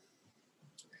that.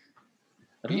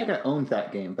 I don't think I owned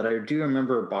that game, but I do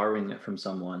remember borrowing it from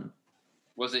someone.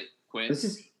 Was it Quinn? This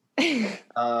is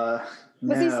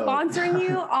Was he sponsoring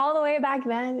you all the way back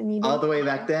then? And all the way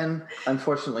back then?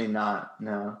 Unfortunately not.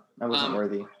 No, I wasn't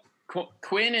worthy.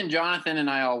 Quinn and Jonathan and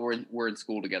I all were in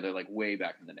school together, like way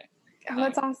back in the day. Oh,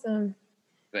 that's awesome.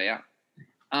 But yeah.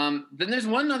 Then there's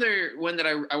one other one that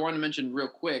I want to mention real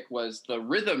quick was the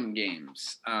rhythm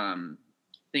games.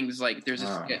 Things like there's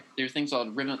things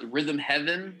called Rhythm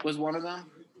Heaven was one of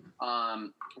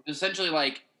them. Essentially,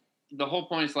 like the whole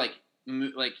point is like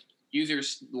use your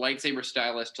lightsaber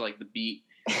stylus to like the beat,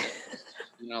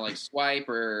 like swipe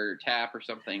or tap or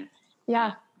something.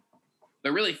 Yeah.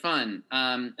 They're really fun.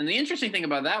 And the interesting thing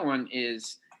about that one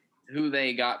is who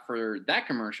they got for that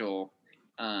commercial.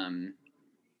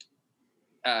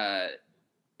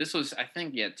 This was, I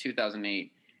think,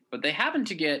 2008. But they happened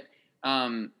to get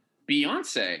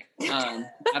Beyonce,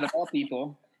 out of all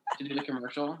people, to do the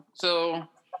commercial. So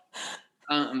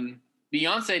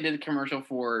Beyonce did the commercial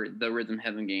for the Rhythm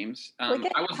Heaven games. I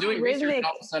was doing research, and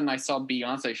all of a sudden I saw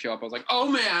Beyonce show up. I was like, oh,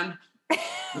 man.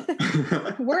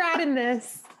 We're adding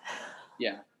this.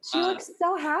 Yeah. She looks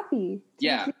so happy.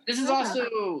 Yeah. This is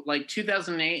also like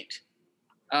 2008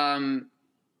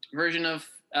 version of,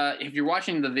 if you're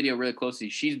watching the video really closely,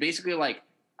 she's basically like,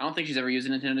 I don't think she's ever used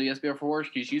a Nintendo DS before.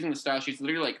 She's using the style. She's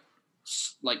literally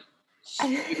like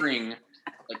skewering,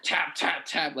 like tap, tap,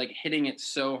 tap, like hitting it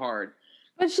so hard.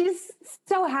 But she's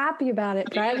so happy about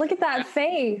it, right? Look at that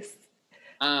face.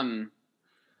 But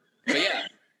yeah.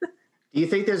 Do you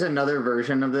think there's another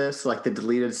version of this, like the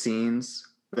deleted scenes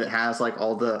that has like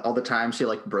all the times she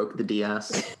like broke the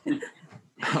DS?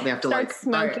 They have to start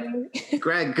smoking. Right,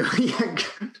 Greg, go. Yeah.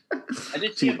 I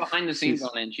did see it behind the scenes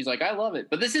on it, and she's like, I love it.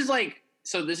 But this is like,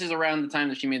 so this is around the time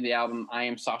that she made the album I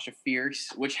Am Sasha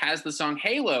Fierce, which has the song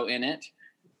Halo in it,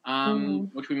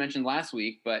 which we mentioned last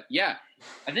week. But yeah,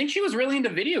 I think she was really into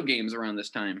video games around this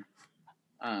time.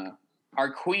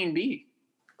 Our Queen Bee.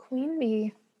 Queen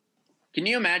Bee. Can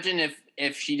you imagine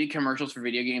if she did commercials for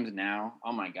video games now?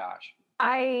 Oh my gosh.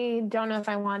 I don't know if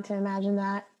I want to imagine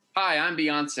that. Hi, I'm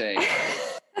Beyonce.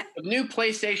 The new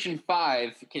PlayStation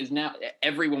 5 is now,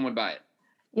 everyone would buy it.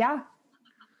 Yeah.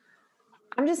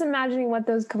 I'm just imagining what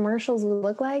those commercials would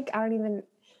look like. I don't even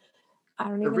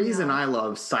The reason know. I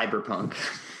love Cyberpunk.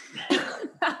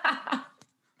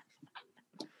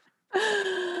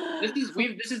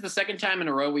 This is the second time in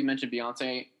a row we mentioned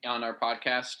Beyonce on our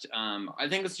podcast. I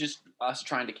think it's just us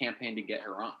trying to campaign to get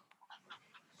her on.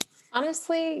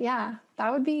 Honestly, yeah,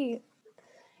 that would be.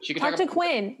 She could talk to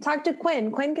Quinn. Talk to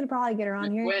Quinn. Quinn could probably get her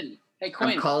on here. Quinn. Hey, Quinn.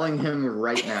 I'm calling him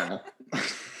right now.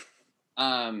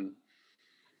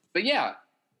 But yeah.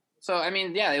 So I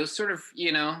mean, yeah, it was sort of,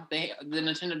 the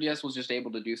Nintendo DS was just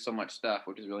able to do so much stuff,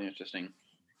 which is really interesting.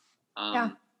 Yeah.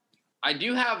 I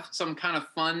do have some kind of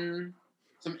fun,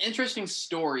 some interesting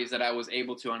stories that I was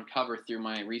able to uncover through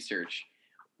my research.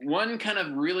 One kind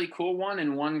of really cool one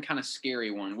and one kind of scary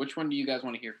one. Which one do you guys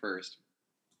want to hear first?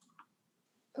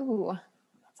 Ooh,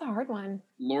 that's a hard one.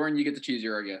 Lauren, you get to choose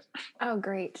your guess. Oh,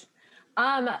 great.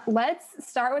 Let's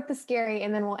start with the scary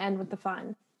and then we'll end with the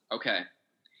fun. Okay.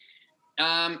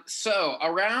 So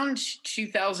around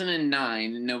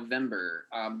 2009 in November,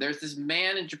 there's this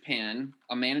man in Japan.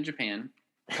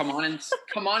 Come on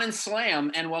and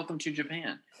slam, and welcome to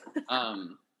Japan.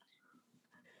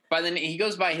 He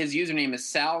goes by, his username is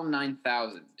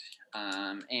Sal9000.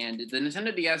 And the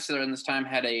Nintendo DS around this time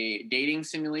had a dating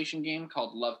simulation game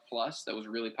called Love Plus that was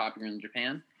really popular in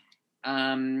Japan.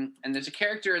 And there's a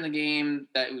character in the game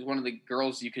that was one of the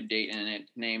girls you could date in it,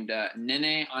 named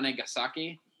Nene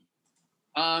Onegasaki.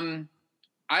 I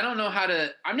don't know how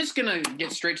to. I'm just gonna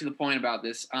get straight to the point about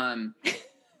this.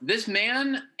 This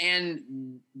man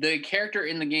and the character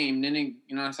in the game, Nene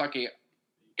Onegasaki,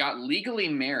 got legally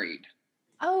married.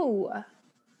 Oh,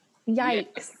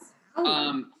 yikes!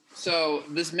 Yeah. So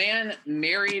this man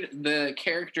married the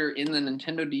character in the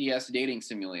Nintendo DS dating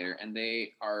simulator, and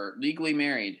they are legally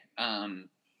married.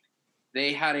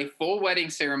 They had a full wedding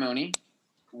ceremony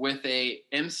with a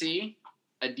MC,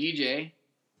 a DJ,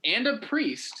 and a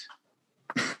priest.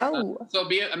 Oh.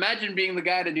 Imagine being the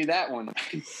guy to do that one.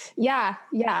 Yeah.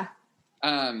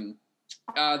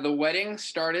 The wedding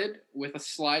started with a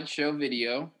slideshow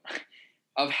video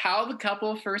of how the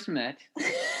couple first met.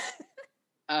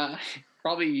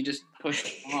 Probably you just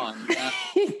pushed on.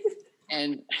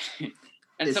 And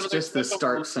it's some of just the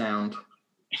start sound.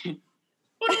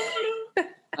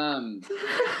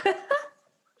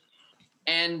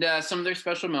 And some of their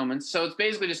special moments. So it's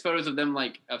basically just photos of them,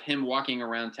 of him walking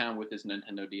around town with his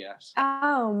Nintendo DS.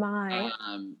 Oh my!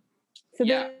 So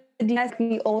yeah, the DS,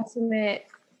 the ultimate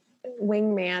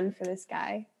wingman for this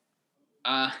guy.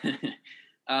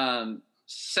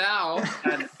 Sal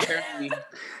had apparently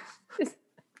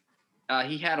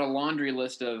he had a laundry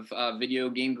list of video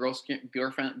game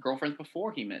girlfriends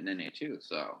before he met Nene too.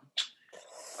 So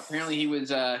apparently he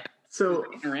was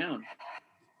around.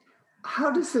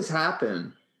 How does this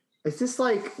happen? Is this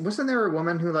wasn't there a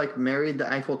woman who married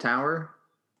the Eiffel Tower?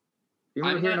 You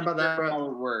remember hearing about that? How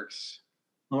it works,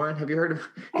 Lauren? Have you heard of?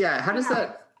 Yeah. How does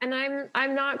that? And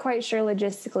I'm not quite sure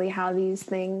logistically how these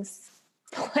things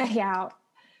play out.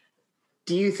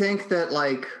 Do you think that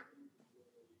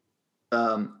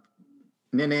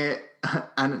Nene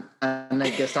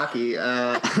Onegasaki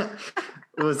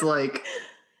was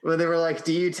when they were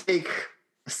do you take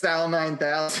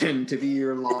Sal9000 to be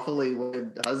your lawfully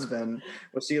wedded husband?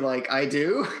 Was she I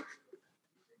do?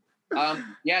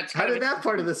 Yeah. How did that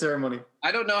part of the ceremony?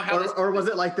 I don't know how. Or was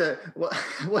it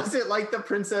the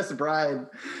Princess Bride?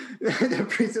 The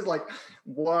priest is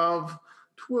love,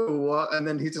 and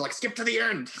then he's just skip to the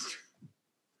end.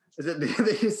 Is it? Did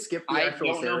they just skip the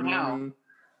actual ceremony?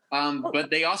 But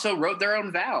they also wrote their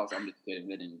own vows. I'm just kidding.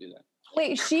 They didn't do that.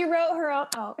 Wait, she wrote her own.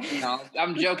 Oh, no,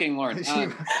 I'm joking, Lauren.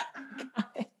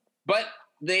 But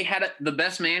they had the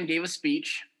best man gave a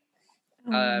speech.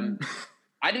 I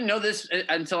didn't know this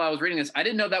until I was reading this. I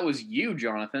didn't know that was you,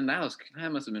 Jonathan. That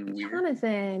must have been weird.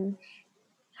 Jonathan,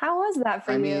 how was that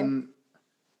for you? I mean,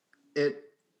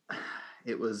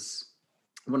 it was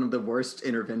one of the worst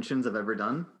interventions I've ever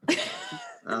done.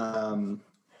 I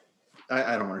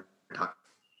don't want to talk.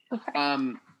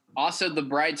 Okay. Also, the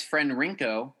bride's friend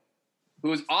Rinko, who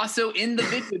was also in the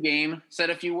video game, said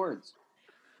a few words.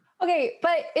 Okay,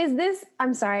 but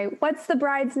I'm sorry, what's the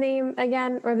bride's name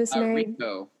again? Or this married?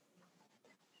 Rinko.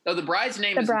 No, the bride's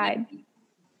name is... The bride.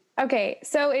 Okay,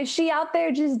 so is she out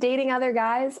there just dating other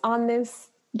guys on this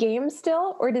game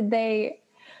still? Or did they...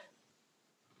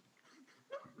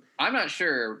 I'm not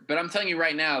sure, but I'm telling you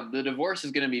right now, the divorce is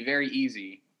going to be very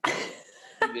easy.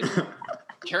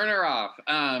 Turn her off.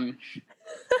 I'm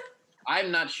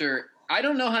not sure. I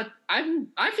don't know how.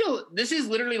 I feel this is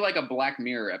literally like a Black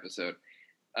Mirror episode.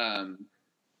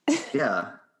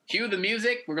 Yeah. Cue the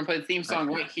music. We're gonna play the theme song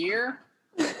right here.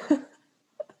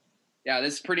 Yeah,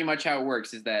 this is pretty much how it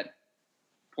works. Is that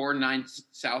poor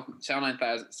Sal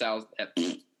 9000.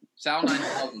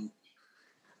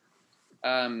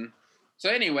 So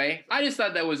anyway, I just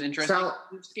thought that was interesting.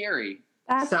 Scary.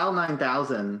 Sal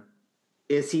 9000.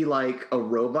 Is he like a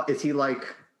robot? Is he like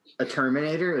a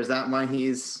Terminator? Is that why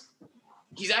he's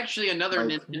actually another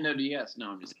Nintendo DS?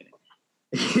 No, I'm just kidding.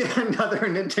 Yeah, another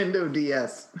Nintendo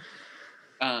DS.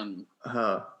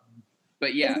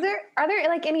 But yeah. Are there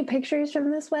any pictures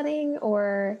from this wedding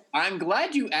or? I'm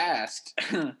glad you asked.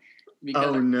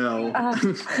 Oh no.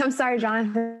 I'm sorry,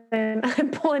 Jonathan.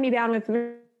 I'm pulling you down with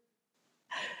me.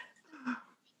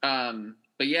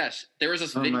 But yes, there was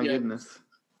this video. Oh my goodness.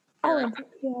 Oh,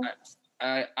 yeah.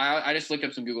 I just looked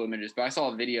up some Google images, but I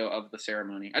saw a video of the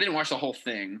ceremony. I didn't watch the whole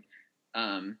thing.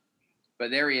 But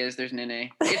there he is. There's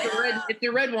Nene. It's the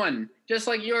red one, just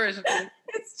like yours.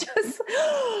 It's just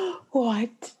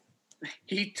what?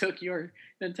 He took your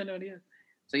Nintendo DS.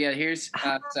 So yeah, here's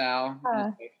Sal.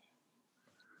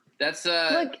 That's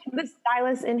look, the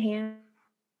stylus in hand.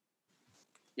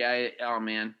 Yeah. Oh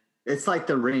man. It's like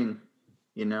the ring,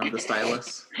 the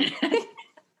stylus. I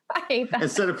hate that.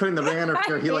 Instead of putting the ring on her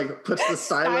finger, he like puts the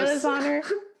stylus on her.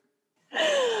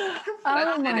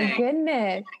 Oh my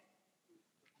goodness.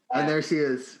 And there she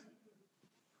is.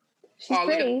 She's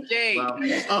pretty. Look at Jade.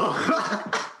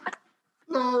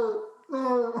 Wow.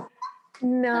 Oh.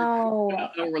 No.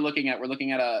 We're looking at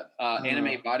a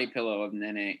anime body pillow of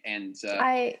Nene, and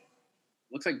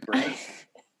looks like bird.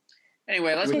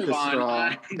 Anyway, let's move on.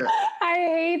 I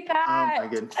hate that.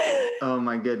 Oh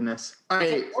my goodness! All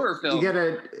right, horror film. You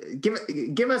gotta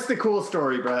give us the cool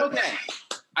story, Brett. Okay,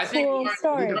 I think we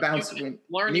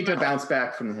need to bounce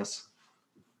back from this.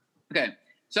 Okay,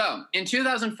 so in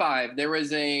 2005, there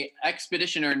was a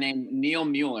expeditioner named Neil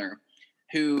Mueller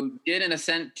who did an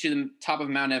ascent to the top of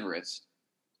Mount Everest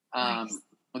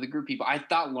with a group of people. I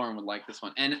thought Lauren would like this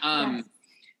one, and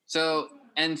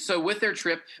So with their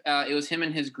trip, it was him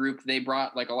and his group. They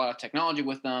brought like a lot of technology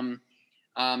with them,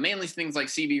 mainly things like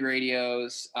CB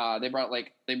radios. They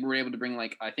were able to bring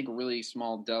like, I think, a really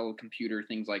small Dell computer,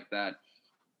 things like that,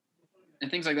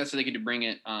 and things like that, so they could bring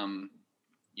it, in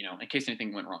case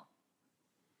anything went wrong.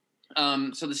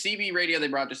 So the CB radio they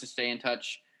brought just to stay in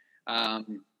touch,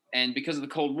 and because of the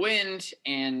cold wind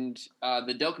and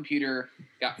the Dell computer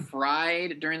got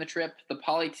fried during the trip, the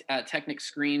Polytechnic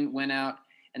screen went out,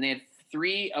 and they had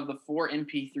 3 of the 4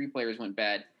 MP3 players went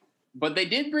bad, but they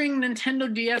did bring Nintendo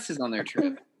DSs on their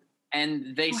trip,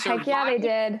 and they survived. Heck yeah, they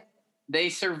did. They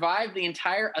survived the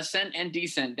entire ascent and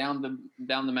descent down the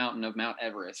mountain of Mount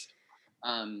Everest,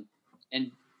 and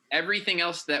everything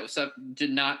else that was up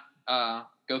did not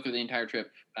go through the entire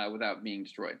trip without being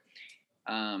destroyed.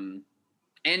 And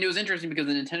it was interesting because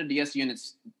the Nintendo DS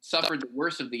units suffered the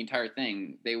worst of the entire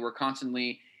thing. They were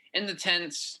constantly in the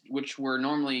tents, which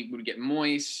would get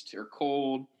moist or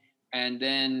cold. And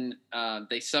then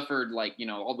they suffered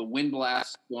all the wind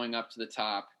blasts going up to the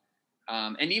top.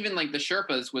 And even like the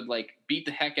Sherpas would like beat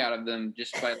the heck out of them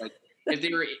just by like, if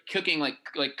they were cooking, like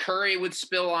curry would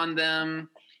spill on them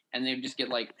and they would just get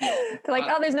like,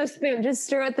 there's no spoon. Just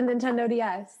stir at the Nintendo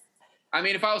DS. I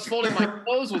mean, if I was folding my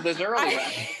clothes with this earlier.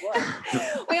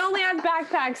 We only have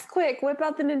backpacks. Quick, whip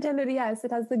out the Nintendo DS.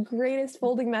 It has the greatest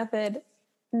folding method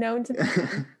known to me.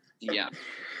 Yeah.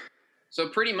 So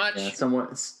pretty much. Yeah,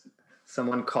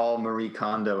 someone call Marie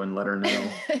Kondo and let her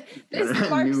know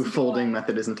a new folding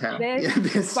method is in town.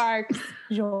 This sparks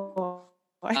joy.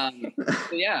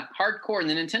 Yeah, hardcore. And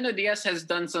the Nintendo DS has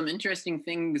done some interesting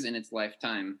things in its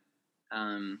lifetime.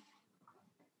 But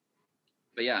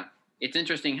yeah, it's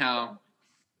interesting how.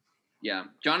 Yeah,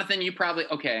 Jonathan, you probably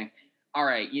okay. All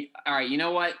right. You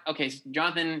know what? Okay, so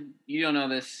Jonathan, you don't know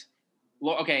this.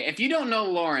 Okay, if you don't know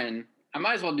Lauren, I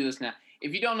might as well do this now.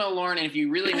 If you don't know Lauren, and if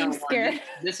you really know Lauren,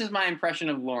 this is my impression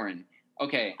of Lauren.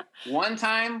 Okay, one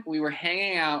time we were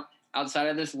hanging out outside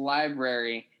of this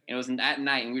library, and it was at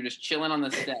night, and we were just chilling on the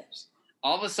steps.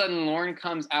 All of a sudden, Lauren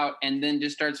comes out and then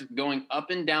just starts going up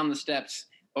and down the steps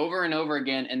over and over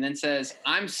again, and then says,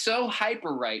 "I'm so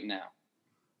hyper right now."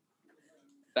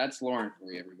 That's Lauren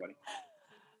for you, everybody.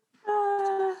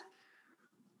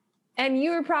 And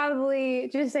you were probably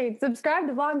just saying, subscribe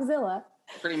to Vlogzilla.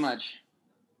 Pretty much.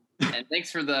 And thanks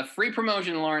for the free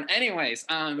promotion, Lauren. Anyways.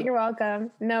 You're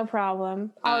welcome. No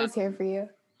problem. Always here for you.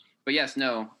 But yes,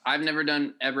 no. I've never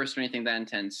done Everest or anything that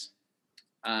intense.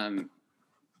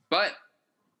 But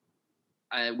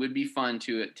it would be fun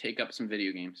to take up some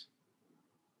video games.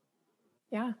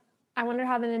 Yeah. I wonder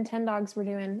how the Nintendogs were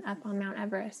doing up on Mount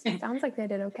Everest. It sounds like they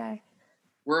did okay.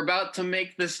 We're about to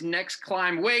make this next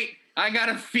climb. Wait, I got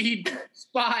to feed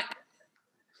Spot.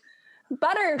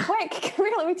 Butter, quick. Come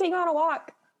here, let me take you on a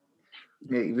walk.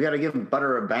 We got to give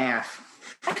Butter a bath.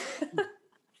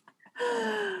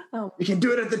 Oh. We can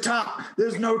do it at the top.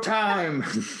 There's no time.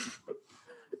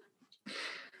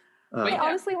 I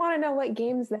honestly want to know what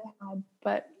games they had,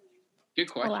 but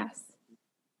good question. Alas.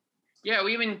 Yeah,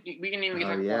 we can even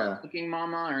talk about Cooking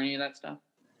Mama or any of that stuff.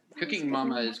 Cooking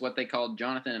Mama is what they called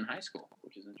Jonathan in high school,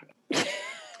 which is interesting.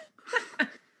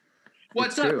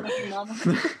 What's up, Cooking Mama?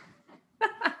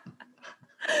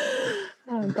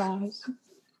 Oh gosh.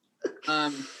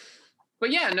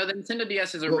 But yeah, no, the Nintendo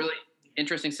DS is a really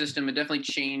interesting system. It definitely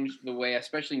changed the way,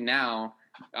 especially now,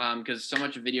 because so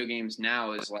much of video games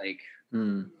now is like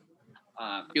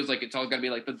feels like it's all got to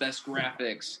be like the best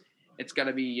graphics. It's got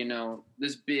to be,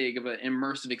 this big of an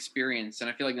immersive experience. And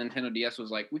I feel like the Nintendo DS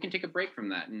was like, we can take a break from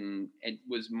that. And it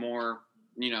was more,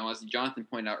 as Jonathan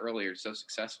pointed out earlier, so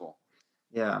successful.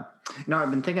 Yeah. No, I've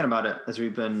been thinking about it as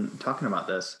we've been talking about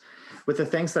this. With the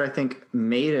things that I think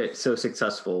made it so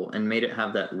successful and made it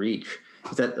have that reach,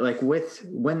 is that like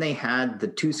when they had the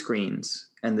 2 screens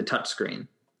and the touch screen,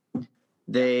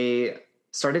 I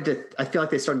feel like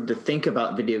they started to think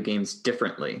about video games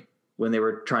differently when they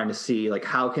were trying to see like,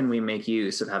 how can we make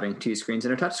use of having 2 screens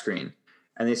and a touch screen?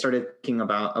 And they started thinking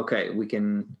about, we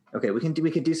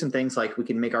could do some things like we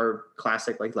can make our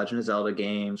classic like Legend of Zelda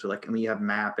games, or like, you have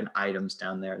map and items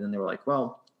down there. And then they were like,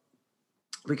 well,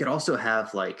 we could also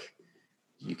have like,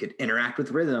 you could interact with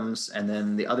rhythms, and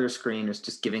then the other screen is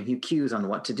just giving you cues on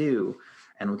what to do.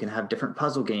 And we can have different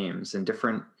puzzle games and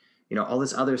different, all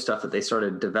this other stuff that they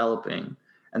started developing.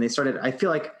 And I feel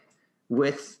like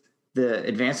with the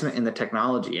advancement in the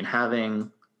technology and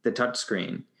having the touch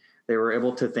screen, they were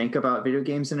able to think about video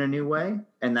games in a new way.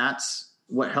 And that's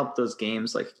what helped those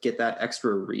games like get that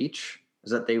extra reach,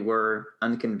 is that they were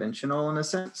unconventional in a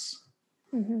sense.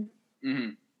 Mm-hmm. Mm-hmm.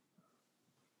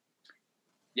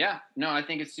 Yeah, no, I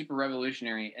think it's super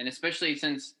revolutionary. And especially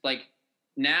since like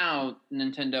now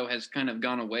Nintendo has kind of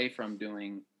gone away from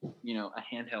doing, a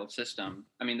handheld system.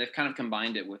 I mean, they've kind of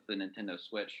combined it with the Nintendo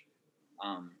Switch.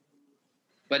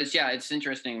 But it's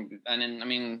interesting. And then, I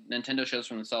mean, Nintendo shows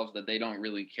for themselves that they don't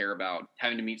really care about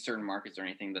having to meet certain markets or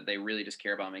anything, that they really just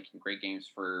care about making great games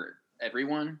for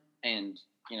everyone. And,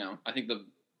 I think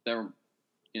their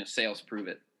sales prove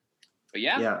it. But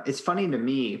yeah, it's funny to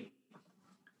me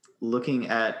looking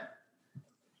at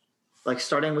like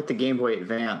starting with the Game Boy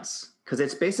Advance, because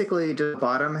it's basically the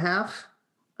bottom half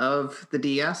of the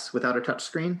DS without a touch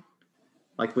screen,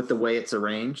 like with the way it's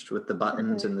arranged with the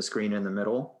buttons and the screen in the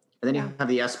middle. And then you have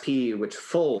the SP, which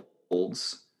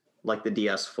folds like the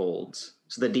DS folds.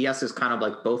 So the DS is kind of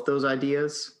like both those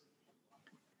ideas.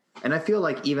 And I feel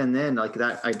like even then, like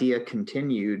that idea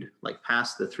continued like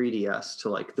past the 3DS to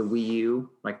like the Wii U,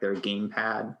 like their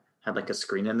gamepad had like a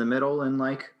screen in the middle and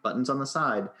like buttons on the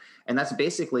side. And that's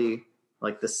basically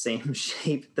like the same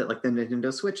shape that like the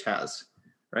Nintendo Switch has,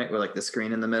 right? Where like the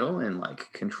screen in the middle and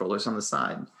like controllers on the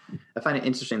side. I find it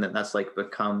interesting that that's like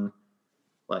become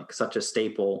like such a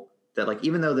staple that like,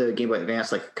 even though the Game Boy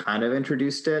Advance like kind of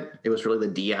introduced it, it was really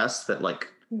the DS that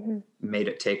like made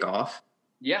it take off.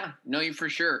 Yeah, no, you for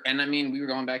sure. And I mean, we were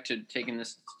going back to taking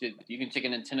this, you can take a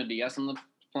Nintendo DS on the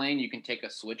plane. You can take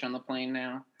a Switch on the plane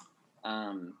now.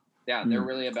 They're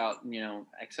really about,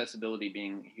 accessibility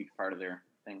being a huge part of their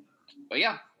thing. But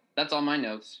yeah, that's all my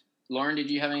notes. Lauren, did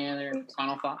you have any other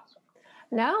final thoughts?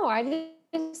 No,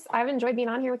 I've enjoyed being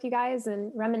on here with you guys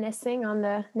and reminiscing on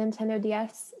the Nintendo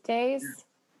DS days.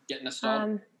 Getting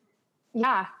nostalgic.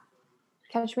 Yeah.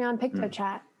 Catch me on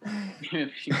Pictochat.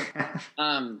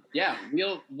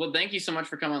 Well, thank you so much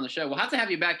for coming on the show. We'll have to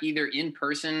have you back either in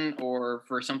person or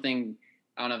for something.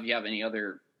 I don't know if you have any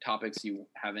other topics you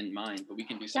have in mind, but we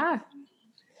can do something.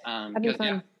 Yeah. That'd be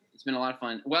fun. It's been a lot of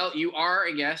fun. Well, you are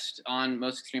a guest on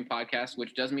Most Extreme Podcast,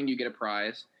 which does mean you get a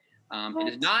prize.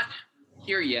 It is not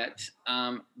here yet,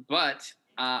 but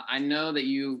I know that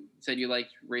you said you like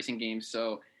racing games,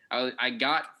 so I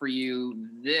got for you,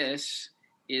 this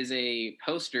is a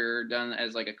poster done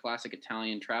as like a classic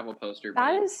Italian travel poster.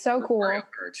 That is so cool.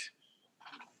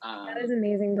 That is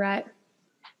amazing, Brett.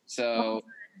 So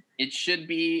it should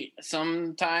be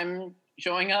sometime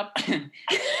showing up.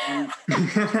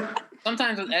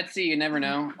 Sometimes with Etsy, you never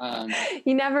know.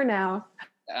 You never know.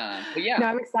 But yeah. No,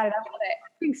 I'm excited. I love it.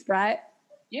 Thanks, Brett.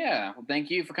 Yeah. Well, thank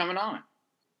you for coming on.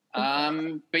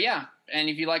 But yeah, and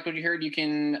if you like what you heard, you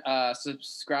can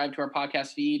subscribe to our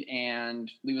podcast feed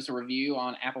and leave us a review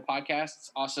on Apple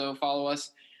Podcasts. Also follow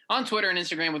us on Twitter and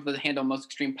Instagram with the handle Most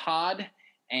Extreme Pod.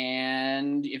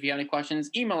 And if you have any questions,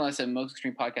 email us at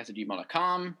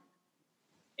mostextremepodcast@gmail.com.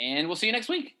 And we'll see you next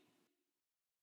week.